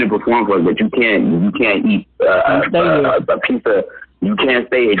can come in and perform for us, but you can't eat a piece of, you can't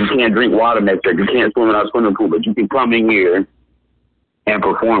stay, you can't drink water next to it, you can't swim in our swimming pool, but you can come in here and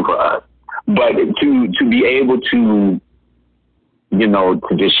perform for us. But to be able to,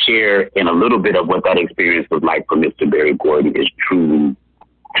 to just share in a little bit of what that experience was like for Mr. Berry Gordy is truly,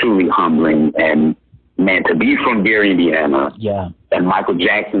 truly humbling. And man, to be from Gary, Indiana, and Michael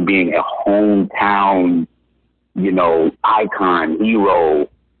Jackson being a hometown, icon, hero,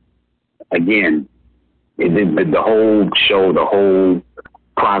 again, the whole show, the whole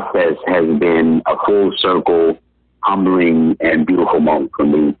process has been a full circle, humbling and beautiful moment for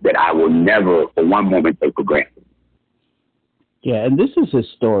me that I will never for one moment take for granted. Yeah, and this is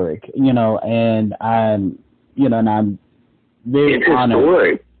historic, and I'm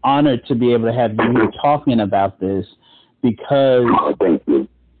very honored to be able to have you here talking about this because, thank you.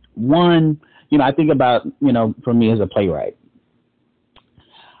 One, I think about, for me as a playwright,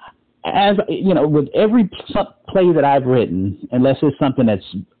 as, with every play that I've written, unless it's something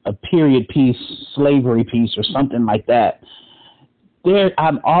that's a period piece, slavery piece, or something like that,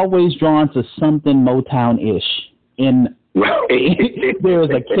 I'm always drawn to something Motown-ish. There's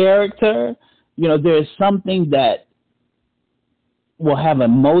a character, there's something that will have a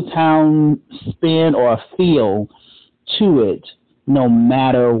Motown spin or a feel to it, no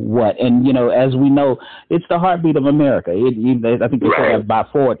matter what. And, as we know, it's the heartbeat of America. I think they say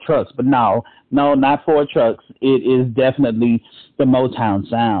about Ford trucks, but no, not Ford trucks. It is definitely the Motown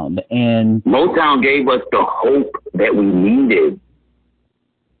sound. And Motown gave us the hope that we needed.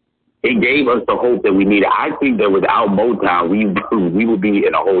 It gave us the hope that we needed. I think that without Motown, we would be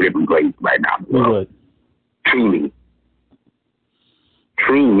in a whole different place right now. We would.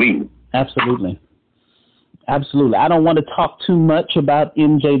 Truly. Absolutely. I don't want to talk too much about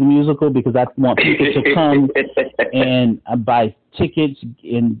MJ the Musical because I want people to come and buy tickets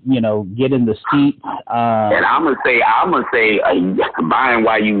and get in the seats. And I'm gonna say, buying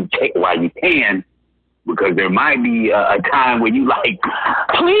while you can, because there might be a time when you like,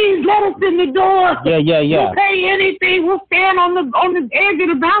 please let us in the door. Yeah. We'll pay anything. We'll stand on the edge of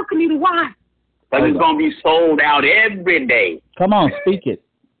the balcony to watch. But it's gonna be sold out every day. Come on, speak it.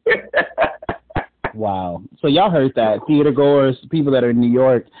 Wow. So y'all heard that. Theater goers, people that are in New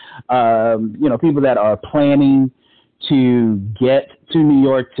York, people that are planning to get to New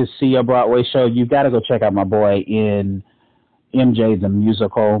York to see a Broadway show, you got to go check out my boy in MJ the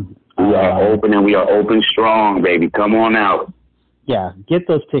Musical. We are open and we are open strong, baby. Come on out. Yeah, get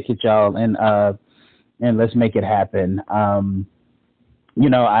those tickets, y'all, and let's make it happen. I'm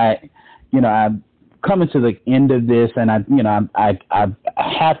coming to the end of this, and I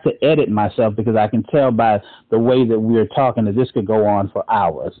have to edit myself because I can tell by the way that we're talking that this could go on for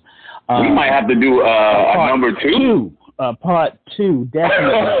hours. We might have to do a number two. Part two,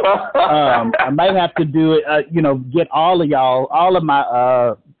 definitely. I might have to do it. Get all of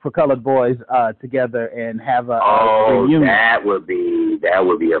my For Colored Boys together and have a reunion. That would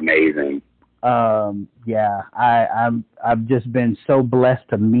be amazing. I've just been so blessed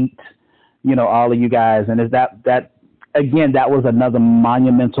to meet all of you guys, and is that again, that was another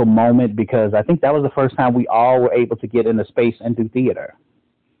monumental moment because I think that was the first time we all were able to get in the space and do theater.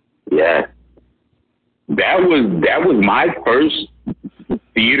 Yeah, that was my first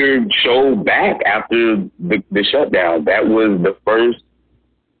theater show back after the shutdown. That was the first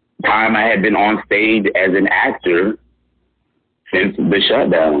time I had been on stage as an actor since the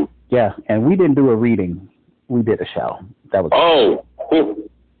shutdown. Yeah, and we didn't do a reading; we did a show. That was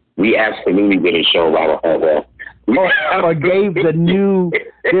we absolutely did a show about or gave there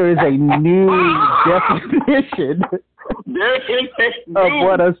is a new definition of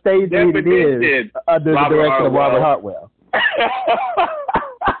what a stage reading is under the direction of Robert Hartwell.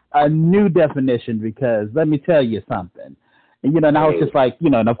 A new definition, because let me tell you something. And, and I was just like,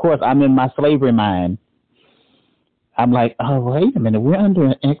 and of course I'm in my slavery mind. I'm like, oh, wait a minute, we're under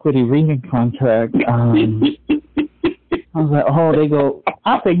an equity reading contract. I was like, oh, they go.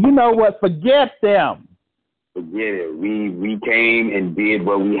 I said, you know what? Forget them. Forget it. We came and did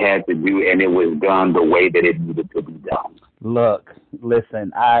what we had to do, and it was done the way that it needed to be done. Look,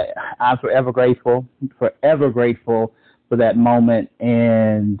 listen, I'm forever grateful for that moment,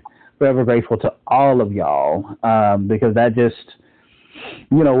 and forever grateful to all of y'all, because that just,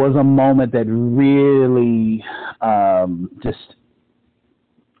 was a moment that really just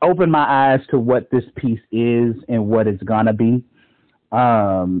opened my eyes to what this piece is and what it's gonna be.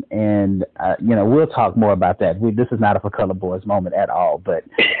 We'll talk more about that. This is not a For Color Boys moment at all, but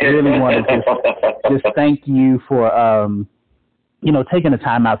I really want to just thank you for, taking the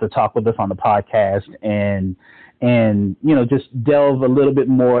time out to talk with us on the podcast and just delve a little bit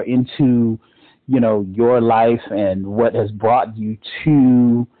more into, your life and what has brought you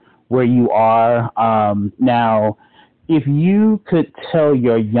to where you are. Now, if you could tell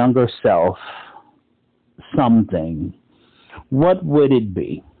your younger self something, what would it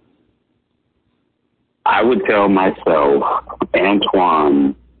be? I would tell myself,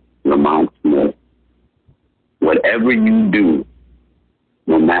 Antoine Lamont Smith, whatever you do,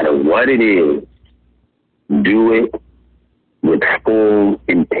 no matter what it is, do it with full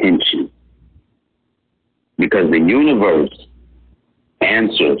intention. Because the universe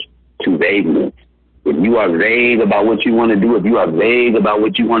answers to vagueness. If you are vague about what you want to do, if you are vague about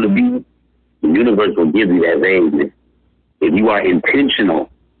what you want to be, the universe will give you that vagueness. If you are intentional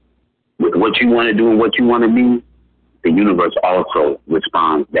with what you want to do and what you want to be, the universe also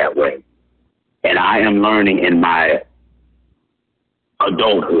responds that way. And I am learning in my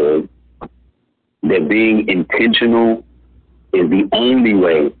adulthood that being intentional is the only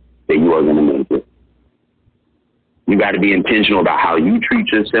way that you are going to make it. You got to be intentional about how you treat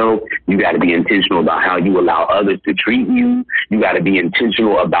yourself. You got to be intentional about how you allow others to treat you. You got to be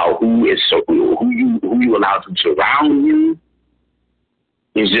intentional about who you allow to surround you.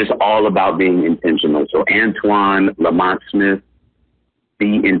 It's just all about being intentional. So Antoine Lamont Smith,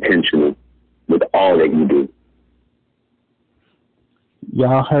 be intentional with all that you do.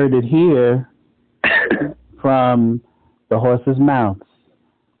 Y'all heard it here from the horse's mouth.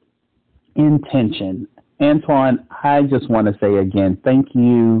 Intention. Antoine, I just want to say again, thank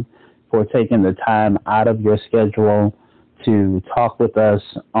you for taking the time out of your schedule to talk with us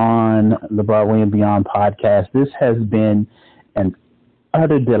on the Broadway and Beyond podcast. This has been an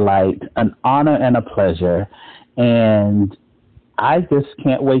utter delight, an honor and a pleasure. And I just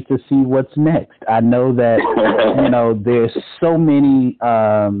can't wait to see what's next. I know that, there's so many,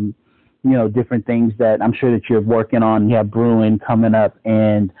 different things that I'm sure that you're working on. You have brewing coming up,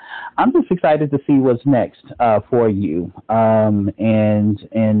 and I'm just excited to see what's next for you.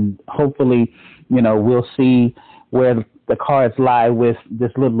 And hopefully, we'll see where the cards lie with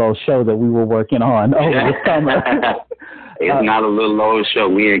this little old show that we were working on over the summer. It's not a little old show.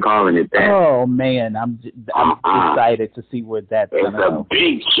 We ain't calling it that. Oh man, I'm excited to see where that's going to go. It's a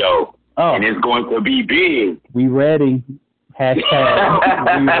big show, and it's going to be big. We ready?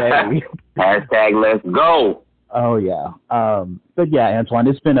 Hashtag we ready. Hashtag let's go. Oh yeah. But yeah, Antoine,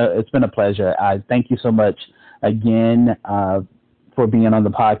 it's been a pleasure. I thank you so much again for being on the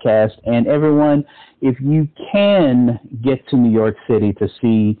podcast. And everyone, if you can get to New York City to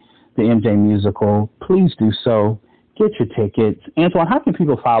see the MJ musical, please do so. Get your tickets. Antoine, how can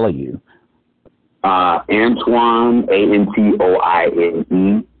people follow you? Antoine,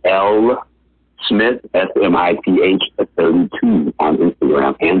 ANTOINEL Smith, SMITH 32 on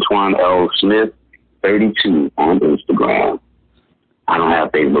Instagram. Antoine L. Smith 32 on Instagram. I don't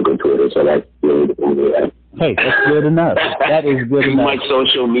have Facebook or Twitter, so that's really the only way. Hey, that's good enough. That is good enough. Too much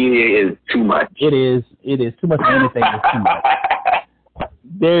social media is too much. It is. Too much of anything is too much.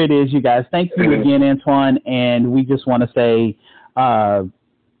 There it is, you guys. Thank you again, Antoine. And we just want to say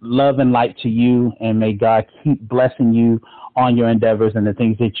love and light to you, and may God keep blessing you on your endeavors and the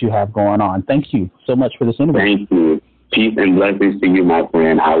things that you have going on. Thank you so much for this interview. Thank you. Peace and blessings to you, my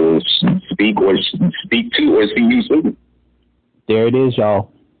friend. I will speak to or see you soon. There it is,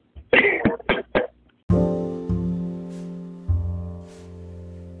 y'all.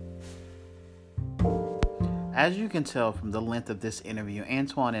 As you can tell from the length of this interview,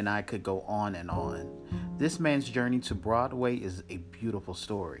 Antoine and I could go on and on. This man's journey to Broadway is a beautiful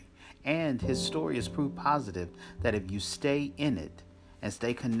story. And his story is proof positive that if you stay in it and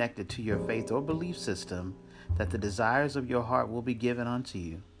stay connected to your faith or belief system, that the desires of your heart will be given unto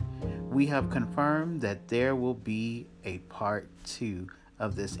you. We have confirmed that there will be a part 2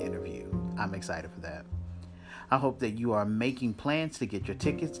 of this interview. I'm excited for that. I hope that you are making plans to get your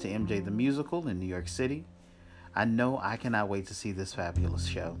tickets to MJ the Musical in New York City. I know I cannot wait to see this fabulous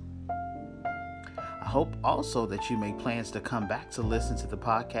show. I hope also that you make plans to come back to listen to the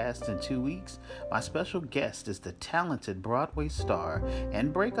podcast in 2 weeks. My special guest is the talented Broadway star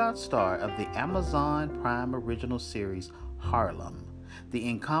and breakout star of the Amazon Prime original series Harlem, the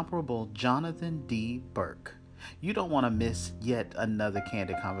incomparable Jonathan D. Burke. You don't want to miss yet another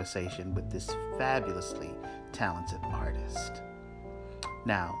candid conversation with this fabulously talented artist.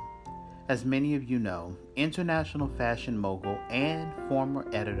 Now, as many of you know, international fashion mogul and former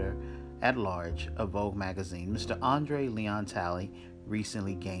editor-at-large of Vogue magazine, Mr. Andre Leon Talley,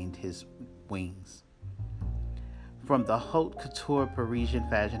 recently gained his wings. From the haute couture Parisian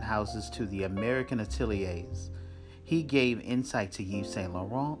fashion houses to the American ateliers, he gave insight to Yves Saint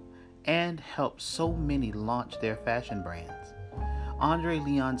Laurent and helped so many launch their fashion brands. Andre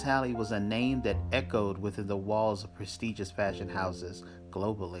Leon Talley was a name that echoed within the walls of prestigious fashion houses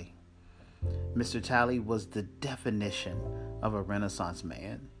globally. Mr. Talley was the definition of a Renaissance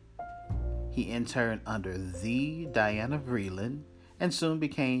man. He interned under the Diana Vreeland and soon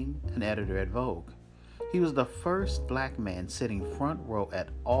became an editor at Vogue. He was the first black man sitting front row at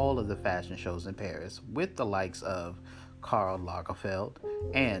all of the fashion shows in Paris with the likes of Karl Lagerfeld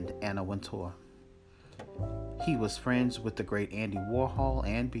and Anna Wintour. He was friends with the great Andy Warhol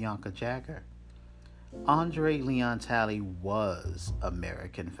and Bianca Jagger. Andre Leon Talley was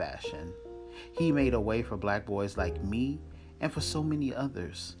American fashion. He made a way for black boys like me and for so many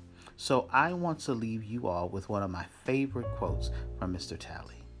others. So I want to leave you all with one of my favorite quotes from Mr.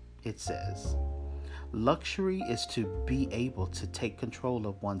 Talley. It says, "Luxury is to be able to take control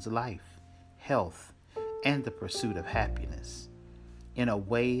of one's life, health, and the pursuit of happiness in a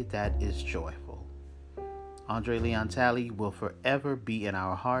way that is joyful." Andre Leon Talley will forever be in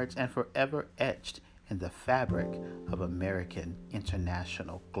our hearts and forever etched in the fabric of American,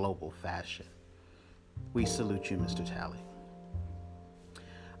 international, global fashion. We salute you, Mr. Talley.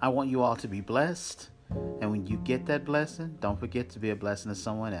 I want you all to be blessed, and when you get that blessing, don't forget to be a blessing to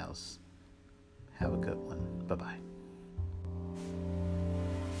someone else. Have a good one. Bye-bye.